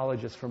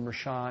anthropologist from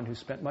Mershan who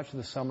spent much of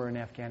the summer in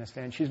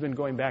Afghanistan. She's been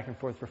going back and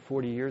forth for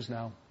 40 years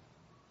now.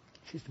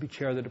 She used to be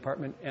chair of the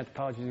Department of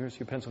Anthropology at the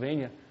University of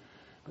Pennsylvania,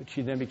 but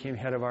she then became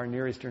head of our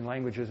Near Eastern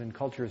Languages and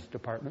Cultures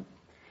Department.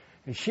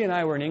 And she and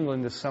I were in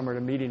England this summer at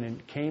a meeting in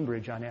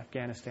Cambridge on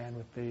Afghanistan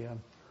with the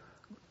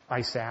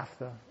ISAF,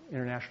 the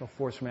International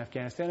Force from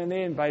Afghanistan, and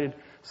they invited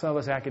some of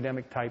us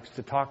academic types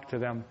to talk to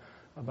them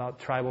about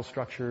tribal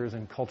structures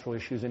and cultural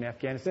issues in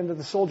Afghanistan that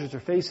the soldiers are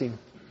facing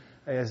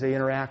as they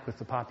interact with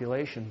the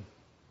population.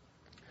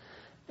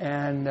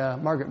 And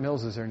Margaret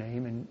Mills is her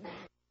name, and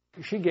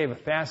she gave a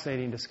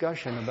fascinating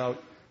discussion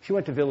about, she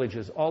went to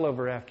villages all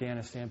over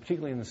Afghanistan,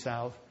 particularly in the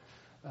south,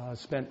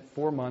 spent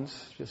 4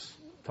 months just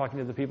talking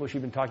to the people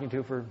she'd been talking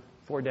to for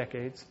 4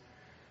 decades,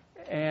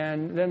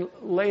 and then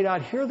laid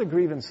out, here are the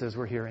grievances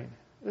we're hearing.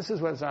 This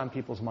is what's on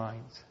people's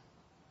minds.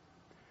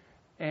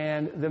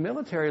 And the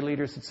military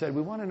leaders had said,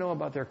 we want to know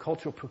about their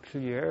cultural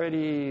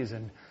peculiarities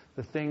and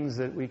the things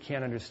that we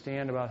can't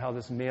understand about how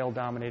this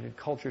male-dominated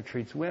culture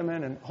treats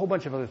women, and a whole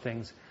bunch of other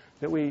things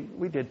that we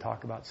did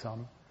talk about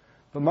some.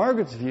 But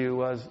Margaret's view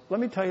was, let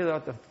me tell you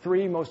about the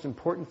 3 most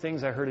important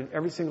things I heard in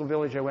every single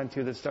village I went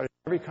to that started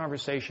every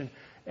conversation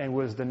and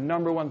was the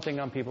number one thing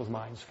on people's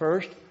minds.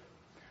 First,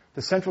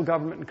 the central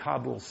government in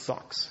Kabul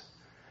sucks.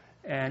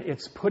 And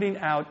it's putting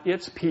out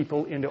its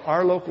people into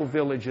our local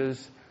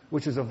villages,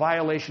 which is a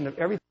violation of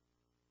everything.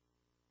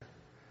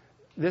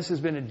 This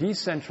has been a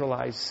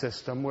decentralized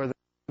system where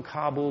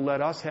Kabul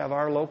let us have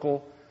our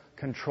local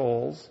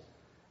controls,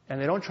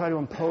 and they don't try to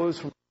impose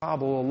from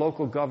Kabul a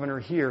local governor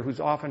here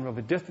who's often of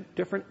a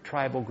different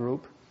tribal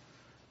group.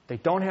 They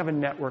don't have a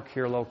network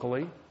here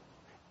locally.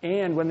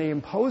 And when they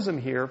impose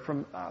them here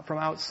from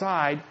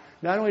outside,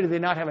 not only do they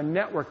not have a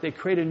network, they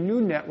create a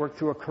new network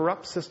through a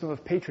corrupt system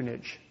of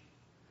patronage.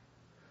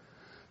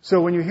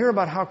 So when you hear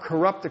about how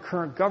corrupt the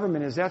current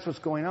government is, that's what's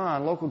going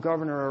on. Local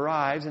governor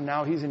arrives, and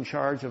now he's in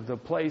charge of the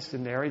place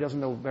in there. He doesn't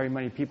know very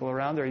many people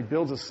around there. He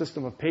builds a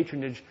system of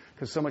patronage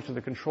because so much of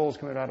the control is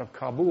coming out of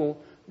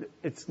Kabul.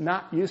 It's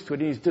not used to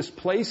it. He's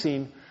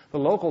displacing the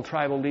local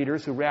tribal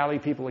leaders who rally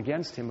people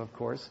against him, of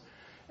course,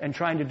 and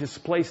trying to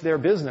displace their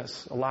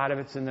business. A lot of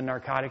it's in the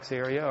narcotics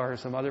area or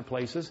some other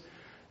places,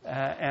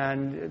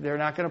 and they're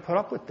not going to put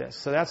up with this.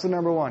 So that's the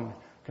number one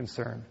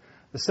concern.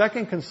 The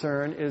second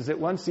concern is that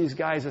once these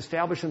guys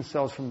establish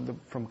themselves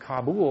from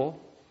Kabul,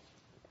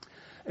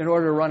 in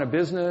order to run a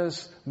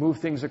business, move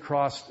things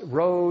across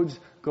roads,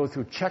 go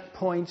through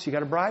checkpoints, you got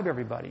to bribe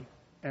everybody.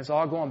 And it's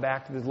all going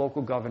back to the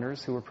local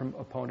governors who were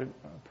appointed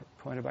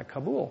by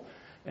Kabul.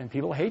 And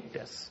people hate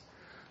this.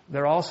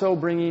 They're also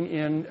bringing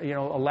in,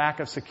 a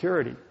lack of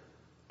security.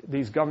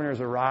 These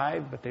governors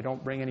arrive, but they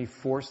don't bring any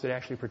force that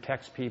actually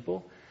protects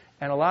people.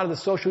 And a lot of the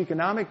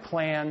socioeconomic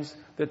plans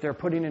that they're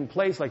putting in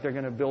place, like they're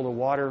going to build a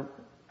water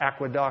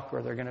aqueduct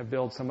or they're going to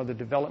build some other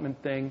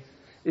development thing,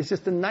 is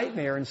just a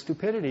nightmare and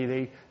stupidity.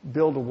 They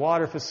build a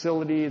water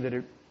facility that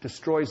it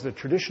destroys the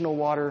traditional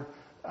water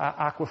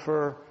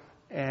aquifer,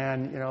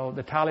 and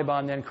the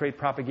Taliban then create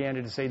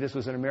propaganda to say this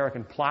was an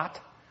American plot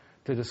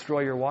to destroy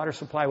your water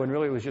supply, when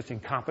really it was just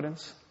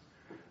incompetence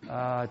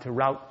to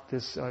route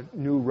this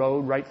new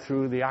road right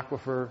through the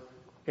aquifer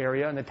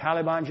area. And the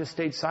Taliban just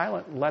stayed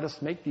silent and let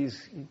us make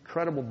these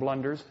incredible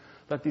blunders,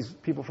 let these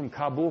people from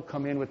Kabul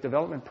come in with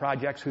development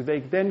projects who they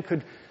then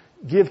could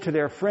give to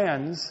their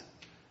friends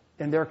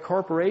and their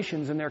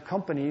corporations and their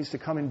companies to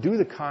come and do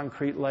the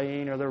concrete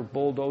laying or their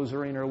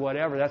bulldozering or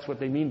whatever. That's what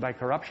they mean by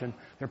corruption.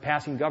 They're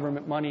passing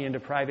government money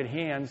into private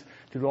hands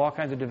to do all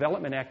kinds of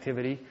development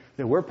activity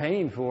that we're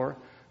paying for,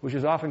 which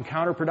is often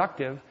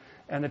counterproductive.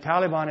 And the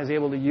Taliban is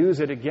able to use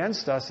it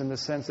against us in the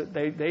sense that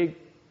they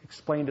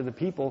explain to the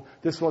people,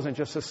 this wasn't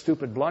just a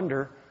stupid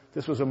blunder,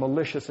 this was a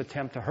malicious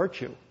attempt to hurt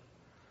you.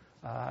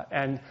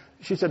 And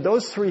she said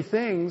those three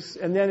things,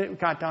 and then it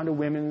got down to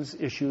women's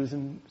issues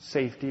and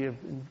safety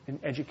and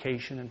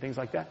education and things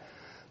like that.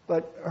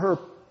 But her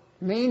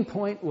main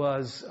point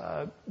was,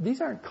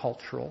 these aren't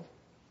cultural.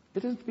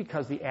 It isn't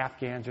because the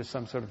Afghans are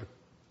some sort of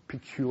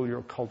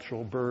peculiar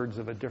cultural birds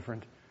of a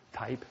different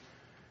type.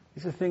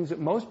 These are things that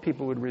most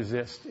people would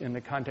resist in the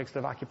context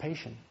of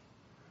occupation.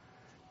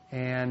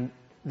 And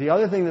the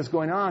other thing that's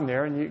going on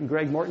there, and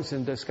Greg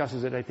Mortensen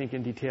discusses it, I think,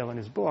 in detail in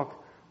his book,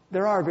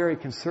 there are very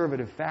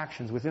conservative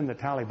factions within the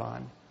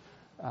Taliban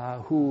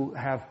who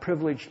have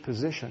privileged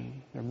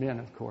position. They're men,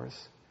 of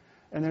course,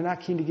 and they're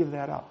not keen to give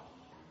that up.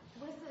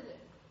 Was the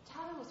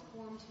Taliban was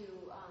formed to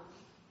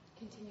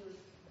continue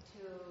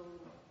to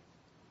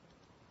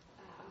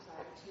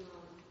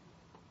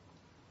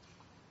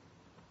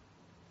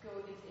go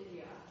against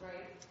India,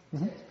 right?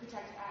 Mm-hmm. To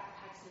protect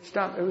Pakistan.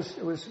 Stop.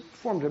 It was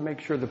formed to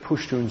make sure the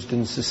Pashtuns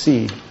didn't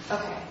secede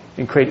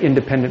and Okay. create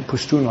independent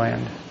Pashtun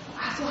land.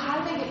 So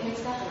how did they get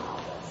mixed up in all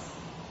of this?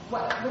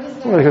 What is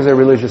their... Well, because they're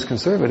religious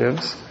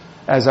conservatives,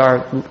 as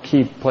are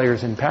key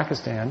players in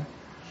Pakistan.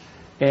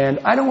 And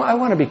I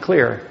want to be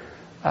clear.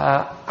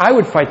 I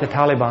would fight the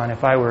Taliban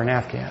if I were an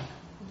Afghan.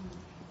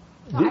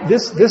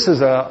 This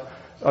is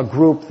a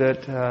group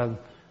that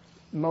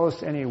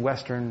most any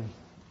Western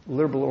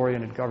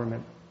liberal-oriented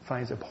government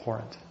finds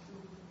abhorrent.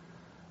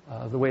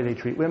 The way they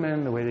treat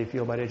women, the way they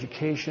feel about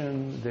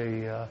education,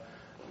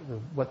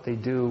 what they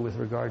do with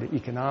regard to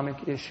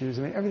economic issues.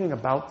 I mean, everything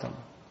about them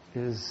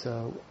is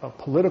a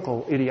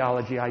political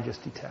ideology I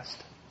just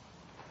detest.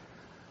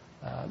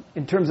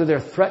 In terms of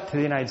their threat to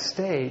the United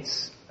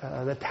States,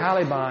 the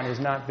Taliban has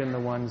not been the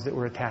ones that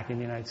were attacking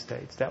the United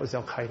States. That was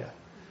Al-Qaeda.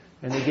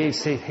 And they gave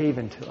safe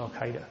haven to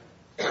Al-Qaeda.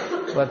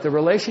 But the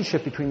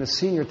relationship between the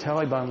senior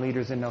Taliban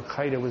leaders and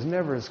Al-Qaeda was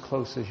never as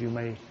close as you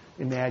may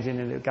imagine,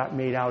 and it got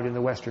made out in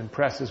the Western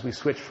press as we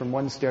switched from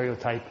one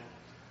stereotype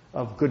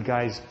of good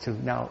guys to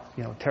now,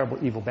 terrible,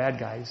 evil, bad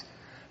guys,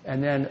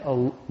 and then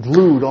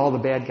glued all the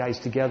bad guys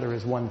together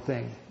as one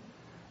thing.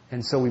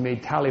 And so we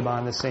made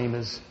Taliban the same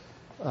as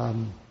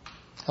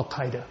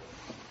Al-Qaeda.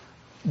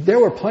 There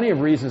were plenty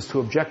of reasons to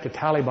object to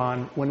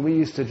Taliban when we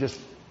used to just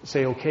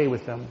say okay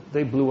with them.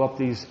 They blew up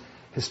these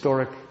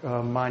historic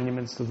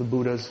monuments to the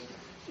Buddhas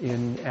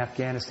in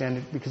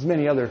Afghanistan because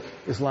many other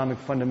Islamic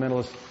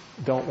fundamentalists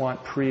don't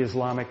want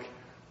pre-Islamic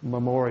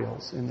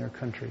memorials in their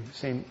country.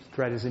 Same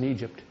threat as in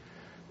Egypt.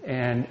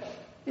 And,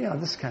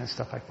 this kind of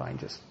stuff I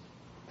find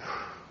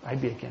I'd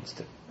be against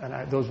it.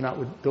 And those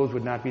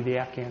would not be the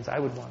Afghans I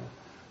would want to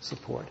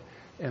support.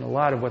 And a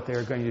lot of what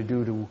they're going to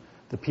do to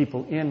the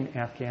people in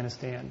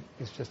Afghanistan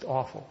is just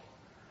awful.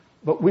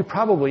 But we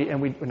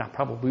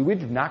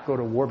did not go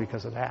to war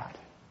because of that.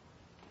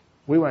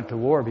 We went to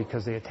war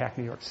because they attacked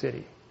New York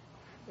City.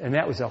 And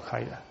that was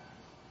Al-Qaeda.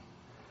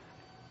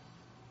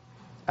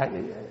 I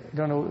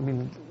don't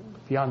know,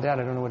 beyond that,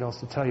 I don't know what else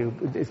to tell you,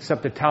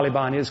 except that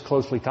Taliban is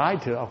closely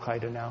tied to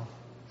Al-Qaeda now.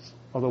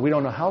 Although we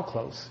don't know how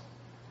close.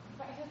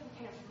 But I think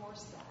we kind of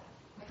forced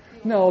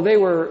that. No, they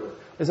were,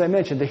 as I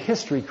mentioned, the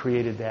history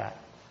created that.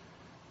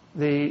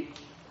 The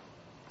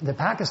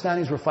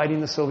Pakistanis were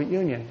fighting the Soviet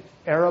Union.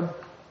 Arab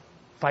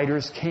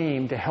fighters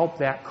came to help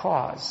that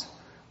cause.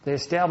 They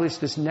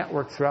established this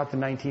network throughout the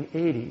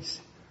 1980s.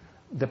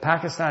 The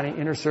Pakistani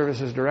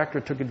Inter-Services Director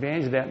took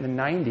advantage of that in the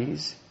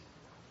 90s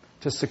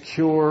to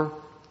secure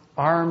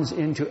arms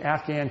into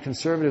Afghan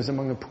conservatives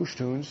among the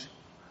Pashtuns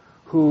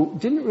who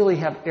didn't really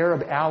have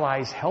Arab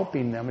allies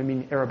helping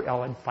them. Arab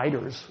allied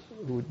fighters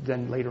who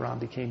then later on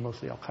became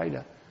mostly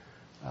Al-Qaeda.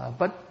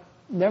 But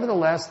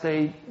nevertheless,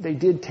 they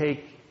did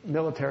take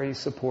military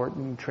support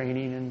and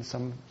training and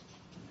some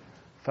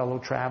fellow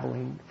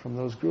traveling from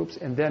those groups.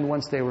 And then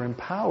once they were in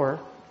power,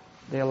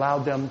 they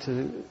allowed them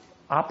to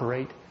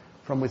operate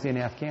from within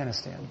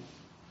Afghanistan.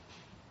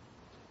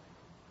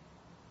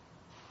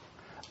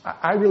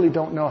 I really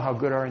don't know how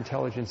good our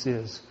intelligence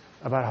is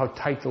about how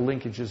tight the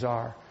linkages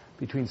are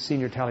between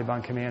senior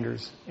Taliban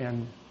commanders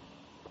and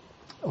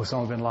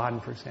Osama bin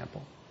Laden, for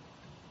example.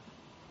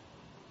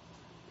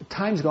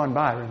 Time's gone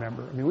by,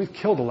 remember. We've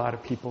killed a lot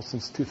of people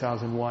since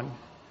 2001.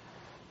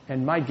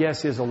 And my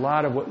guess is a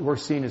lot of what we're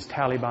seeing as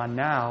Taliban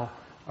now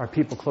are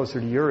people closer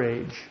to your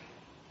age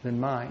than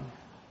mine.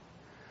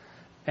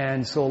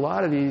 And so a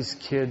lot of these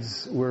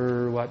kids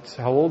were,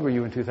 how old were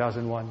you in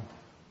 2001?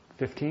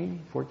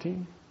 15,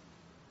 14,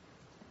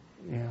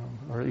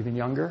 or even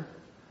younger.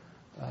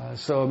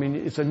 So, I mean,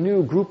 it's a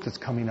new group that's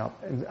coming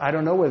up. And I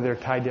don't know whether they're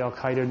tied to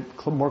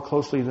Al-Qaeda more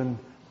closely than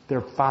their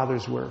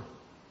fathers were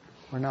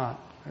or not.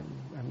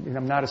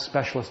 I'm not a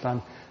specialist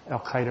on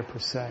Al-Qaeda per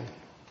se.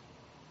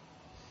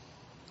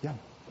 Yeah.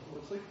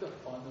 What's like the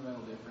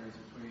fundamental difference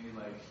between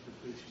like the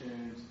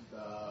Pashtuns,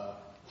 the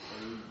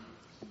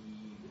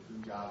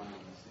Punjabi, and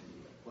the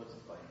Sindhi?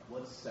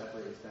 What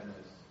separates them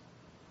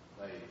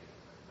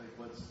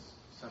what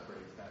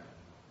separates them?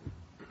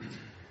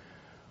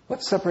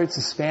 What separates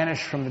the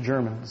Spanish from the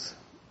Germans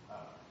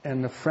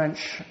and the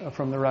French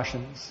from the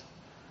Russians?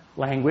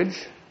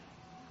 Language,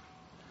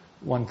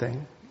 one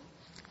thing.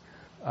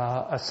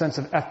 A sense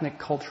of ethnic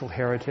cultural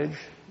heritage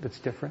that's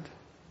different.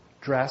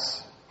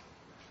 Dress.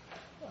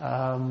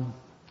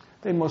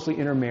 They mostly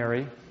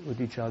intermarry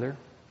with each other.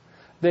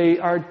 They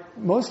are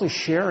mostly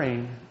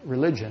sharing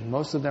religion.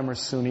 Most of them are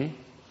Sunni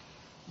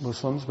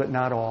Muslims, but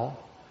not all.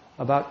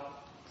 About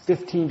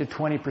 15 to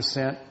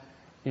 20%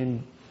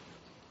 in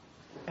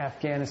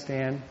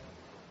Afghanistan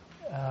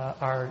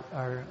are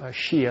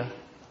Shia,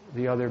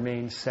 the other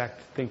main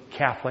sect. Think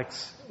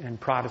Catholics and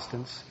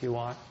Protestants, if you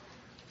want,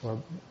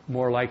 or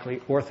more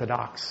likely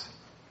Orthodox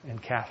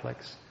and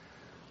Catholics.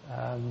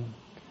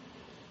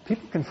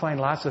 People can find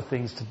lots of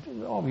things to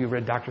do. Oh, you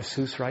read Dr.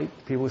 Seuss, right?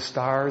 People with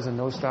stars and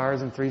no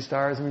stars and 3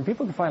 stars. I mean,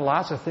 people can find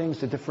lots of things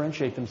to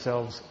differentiate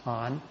themselves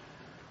on.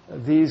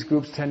 These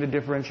groups tend to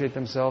differentiate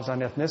themselves on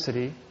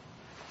ethnicity.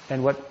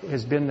 And what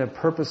has been the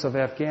purpose of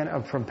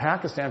from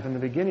Pakistan from the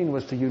beginning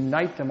was to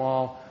unite them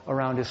all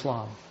around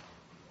Islam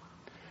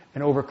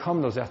and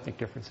overcome those ethnic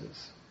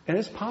differences. And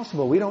it's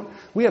possible.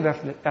 We have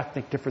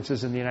ethnic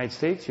differences in the United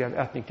States. You have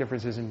ethnic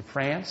differences in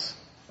France.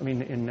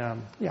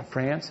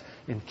 France,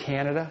 in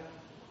Canada.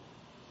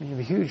 You have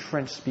a huge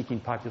French-speaking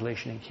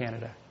population in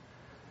Canada.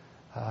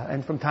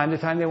 And from time to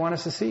time they want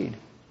to secede.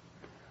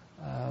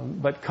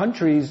 But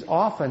countries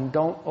often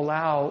don't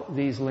allow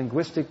these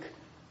linguistic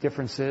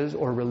differences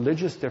or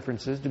religious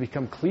differences to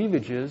become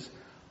cleavages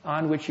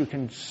on which you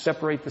can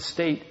separate the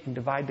state and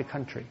divide the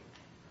country.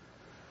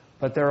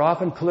 But there are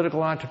often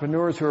political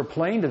entrepreneurs who are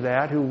playing to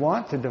that, who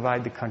want to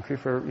divide the country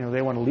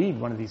they want to lead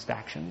one of these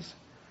factions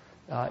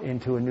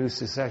into a new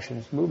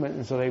secessionist movement,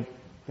 and so they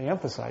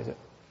emphasize it.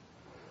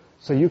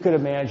 So you could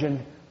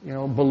imagine,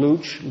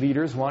 Baluch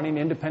leaders wanting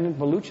independent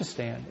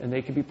Baluchistan, and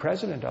they could be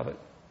president of it.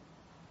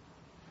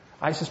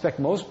 I suspect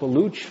most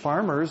Baluch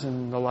farmers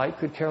and the like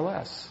could care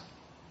less.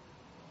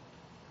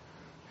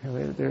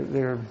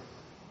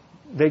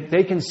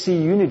 They can see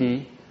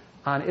unity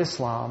on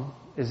Islam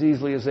as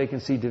easily as they can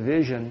see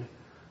division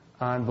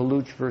on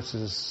Baluch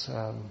versus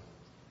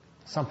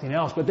something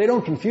else. But they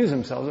don't confuse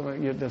themselves.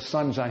 The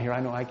sun's on here.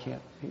 I know I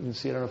can't even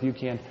see it. I don't know if you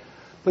can.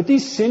 But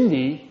these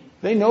Sindhi,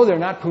 they know they're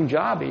not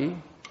Punjabi.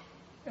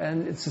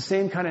 And it's the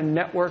same kind of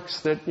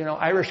networks that,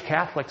 Irish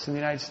Catholics in the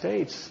United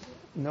States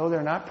know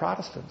they're not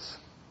Protestants.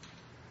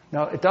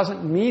 Now, it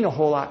doesn't mean a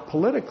whole lot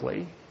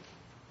politically,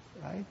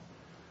 right?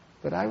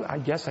 But I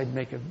guess I'd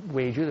make a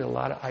wager that a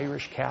lot of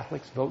Irish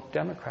Catholics vote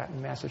Democrat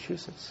in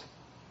Massachusetts.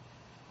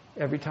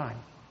 Every time.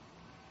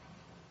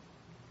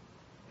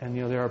 And,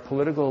 there are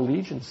political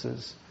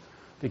allegiances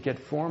that get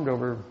formed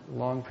over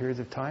long periods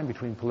of time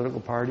between political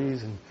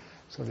parties and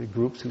sort of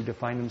groups who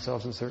define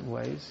themselves in certain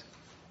ways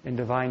and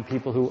divine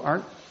people who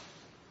aren't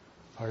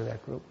part of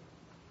that group.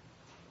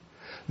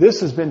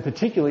 This has been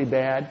particularly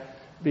bad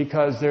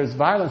because there's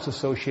violence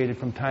associated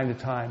from time to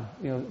time.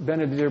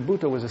 Benazir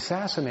Bhutto was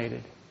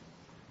assassinated.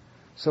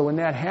 So when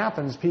that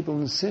happens, people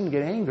in Sindh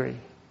get angry,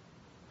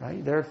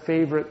 right? Their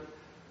favorite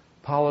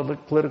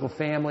political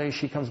family,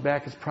 she comes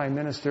back as prime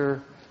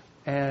minister,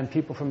 and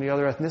people from the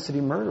other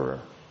ethnicity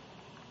murder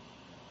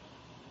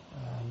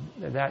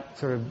her. That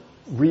sort of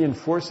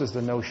reinforces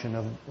the notion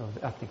of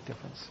ethnic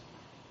difference.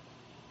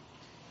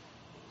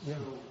 Yeah.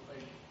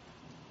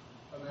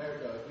 So,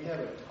 America, we have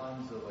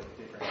tons of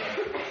different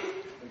countries.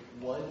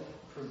 What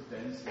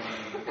prevents them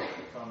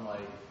from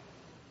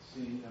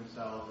seeing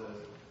themselves as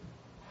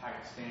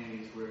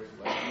Pakistanis, whereas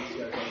we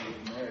see ourselves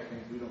as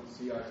Americans, we don't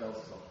see ourselves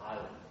as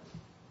Ohioans?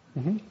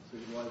 Mm-hmm.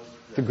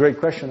 It's a great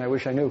question. I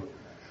wish I knew.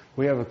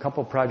 We have a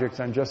couple projects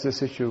on just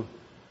this issue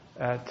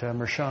at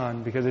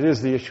Mershan because it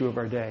is the issue of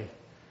our day.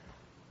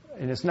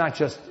 And it's not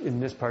just in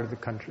this part of the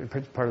country,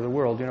 part of the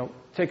world.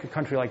 Take a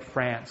country like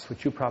France,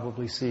 which you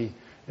probably see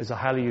as a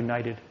highly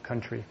united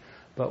country.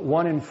 But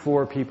 1 in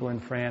 4 people in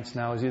France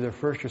now is either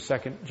first or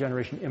second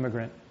generation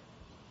immigrant.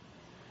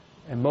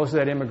 And most of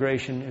that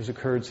immigration has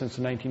occurred since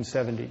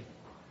 1970.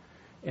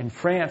 And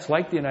France,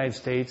 like the United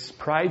States,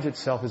 prides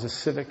itself as a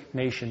civic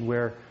nation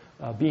where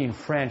being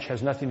French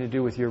has nothing to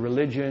do with your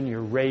religion,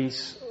 your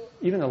race,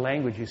 even the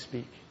language you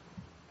speak.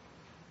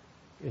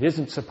 It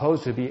isn't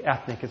supposed to be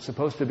ethnic. It's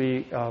supposed to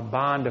be a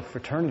bond of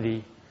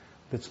fraternity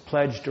that's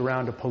pledged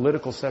around a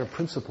political set of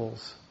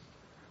principles.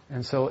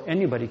 And so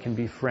anybody can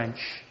be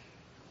French.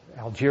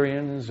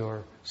 Algerians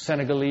or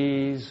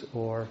Senegalese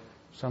or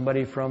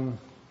somebody from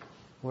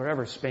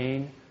wherever,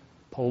 Spain,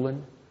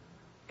 Poland,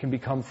 can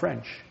become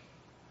French.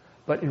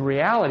 But in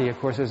reality, of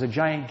course, there's a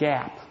giant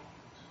gap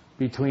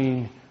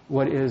between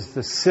what is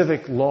the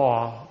civic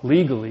law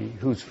legally,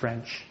 who's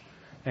French,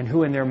 and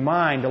who in their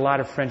mind a lot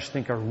of French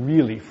think are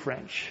really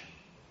French,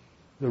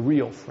 the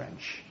real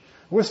French.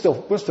 We're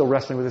still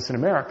wrestling with this in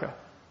America.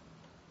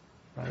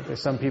 Right?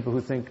 There's some people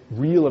who think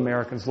real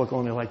Americans look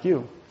only like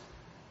you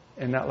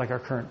and not like our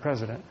current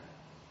president.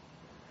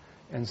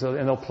 And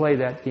they'll play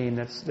that game,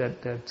 that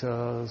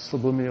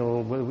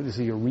subliminal, what is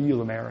he, a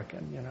real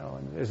American, you know,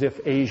 and as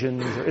if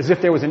Asians, as if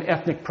there was an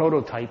ethnic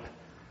prototype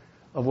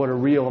of what a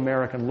real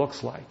American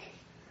looks like.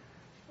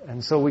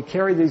 And so we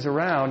carry these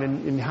around,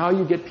 and how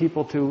you get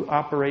people to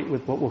operate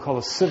with what we'll call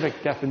a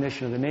civic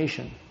definition of the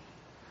nation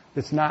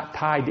that's not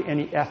tied to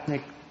any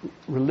ethnic,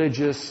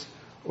 religious,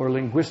 or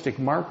linguistic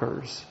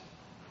markers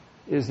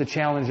is the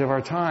challenge of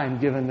our time,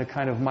 given the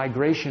kind of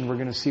migration we're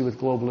going to see with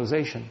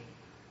globalization.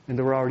 And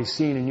that we're already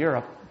seeing in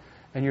Europe.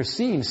 And you're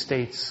seeing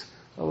states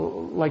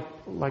like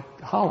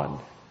Holland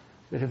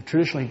that have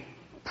traditionally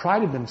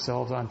prided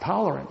themselves on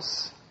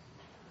tolerance.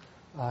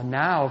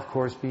 Now, of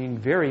course, being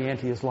very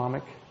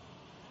anti-Islamic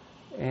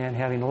and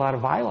having a lot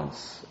of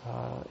violence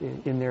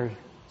in their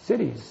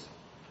cities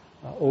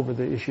over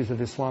the issues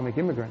of Islamic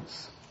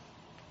immigrants.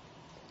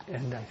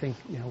 And I think,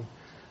 you know,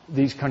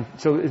 these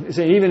countries, so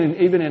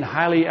even in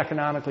highly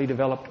economically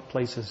developed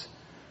places,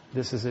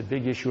 this is a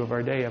big issue of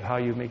our day, of how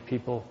you make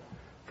people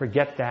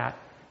forget that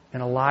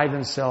and ally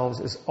themselves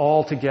as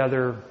all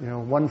together, you know,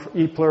 one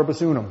e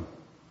pluribus unum,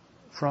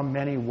 from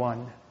many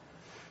one.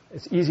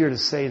 It's easier to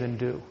say than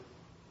do.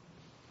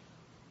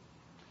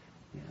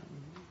 Yeah.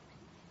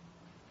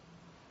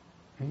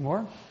 Any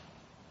more?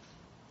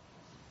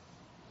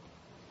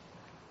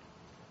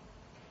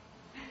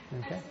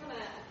 Okay. I just want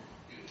to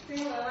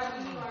say hello.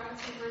 I'm Eve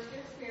Lawrence from First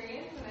Year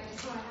Experience, and I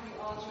just want to have you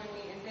all join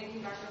me in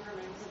thanking Dr.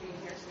 Herman for being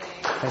here today.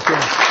 Thank you.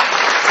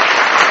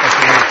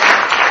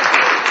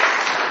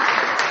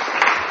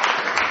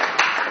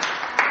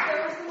 There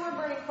were some more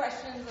burning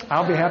questions.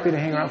 I'll be happy to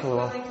hang around for a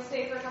little while. To stay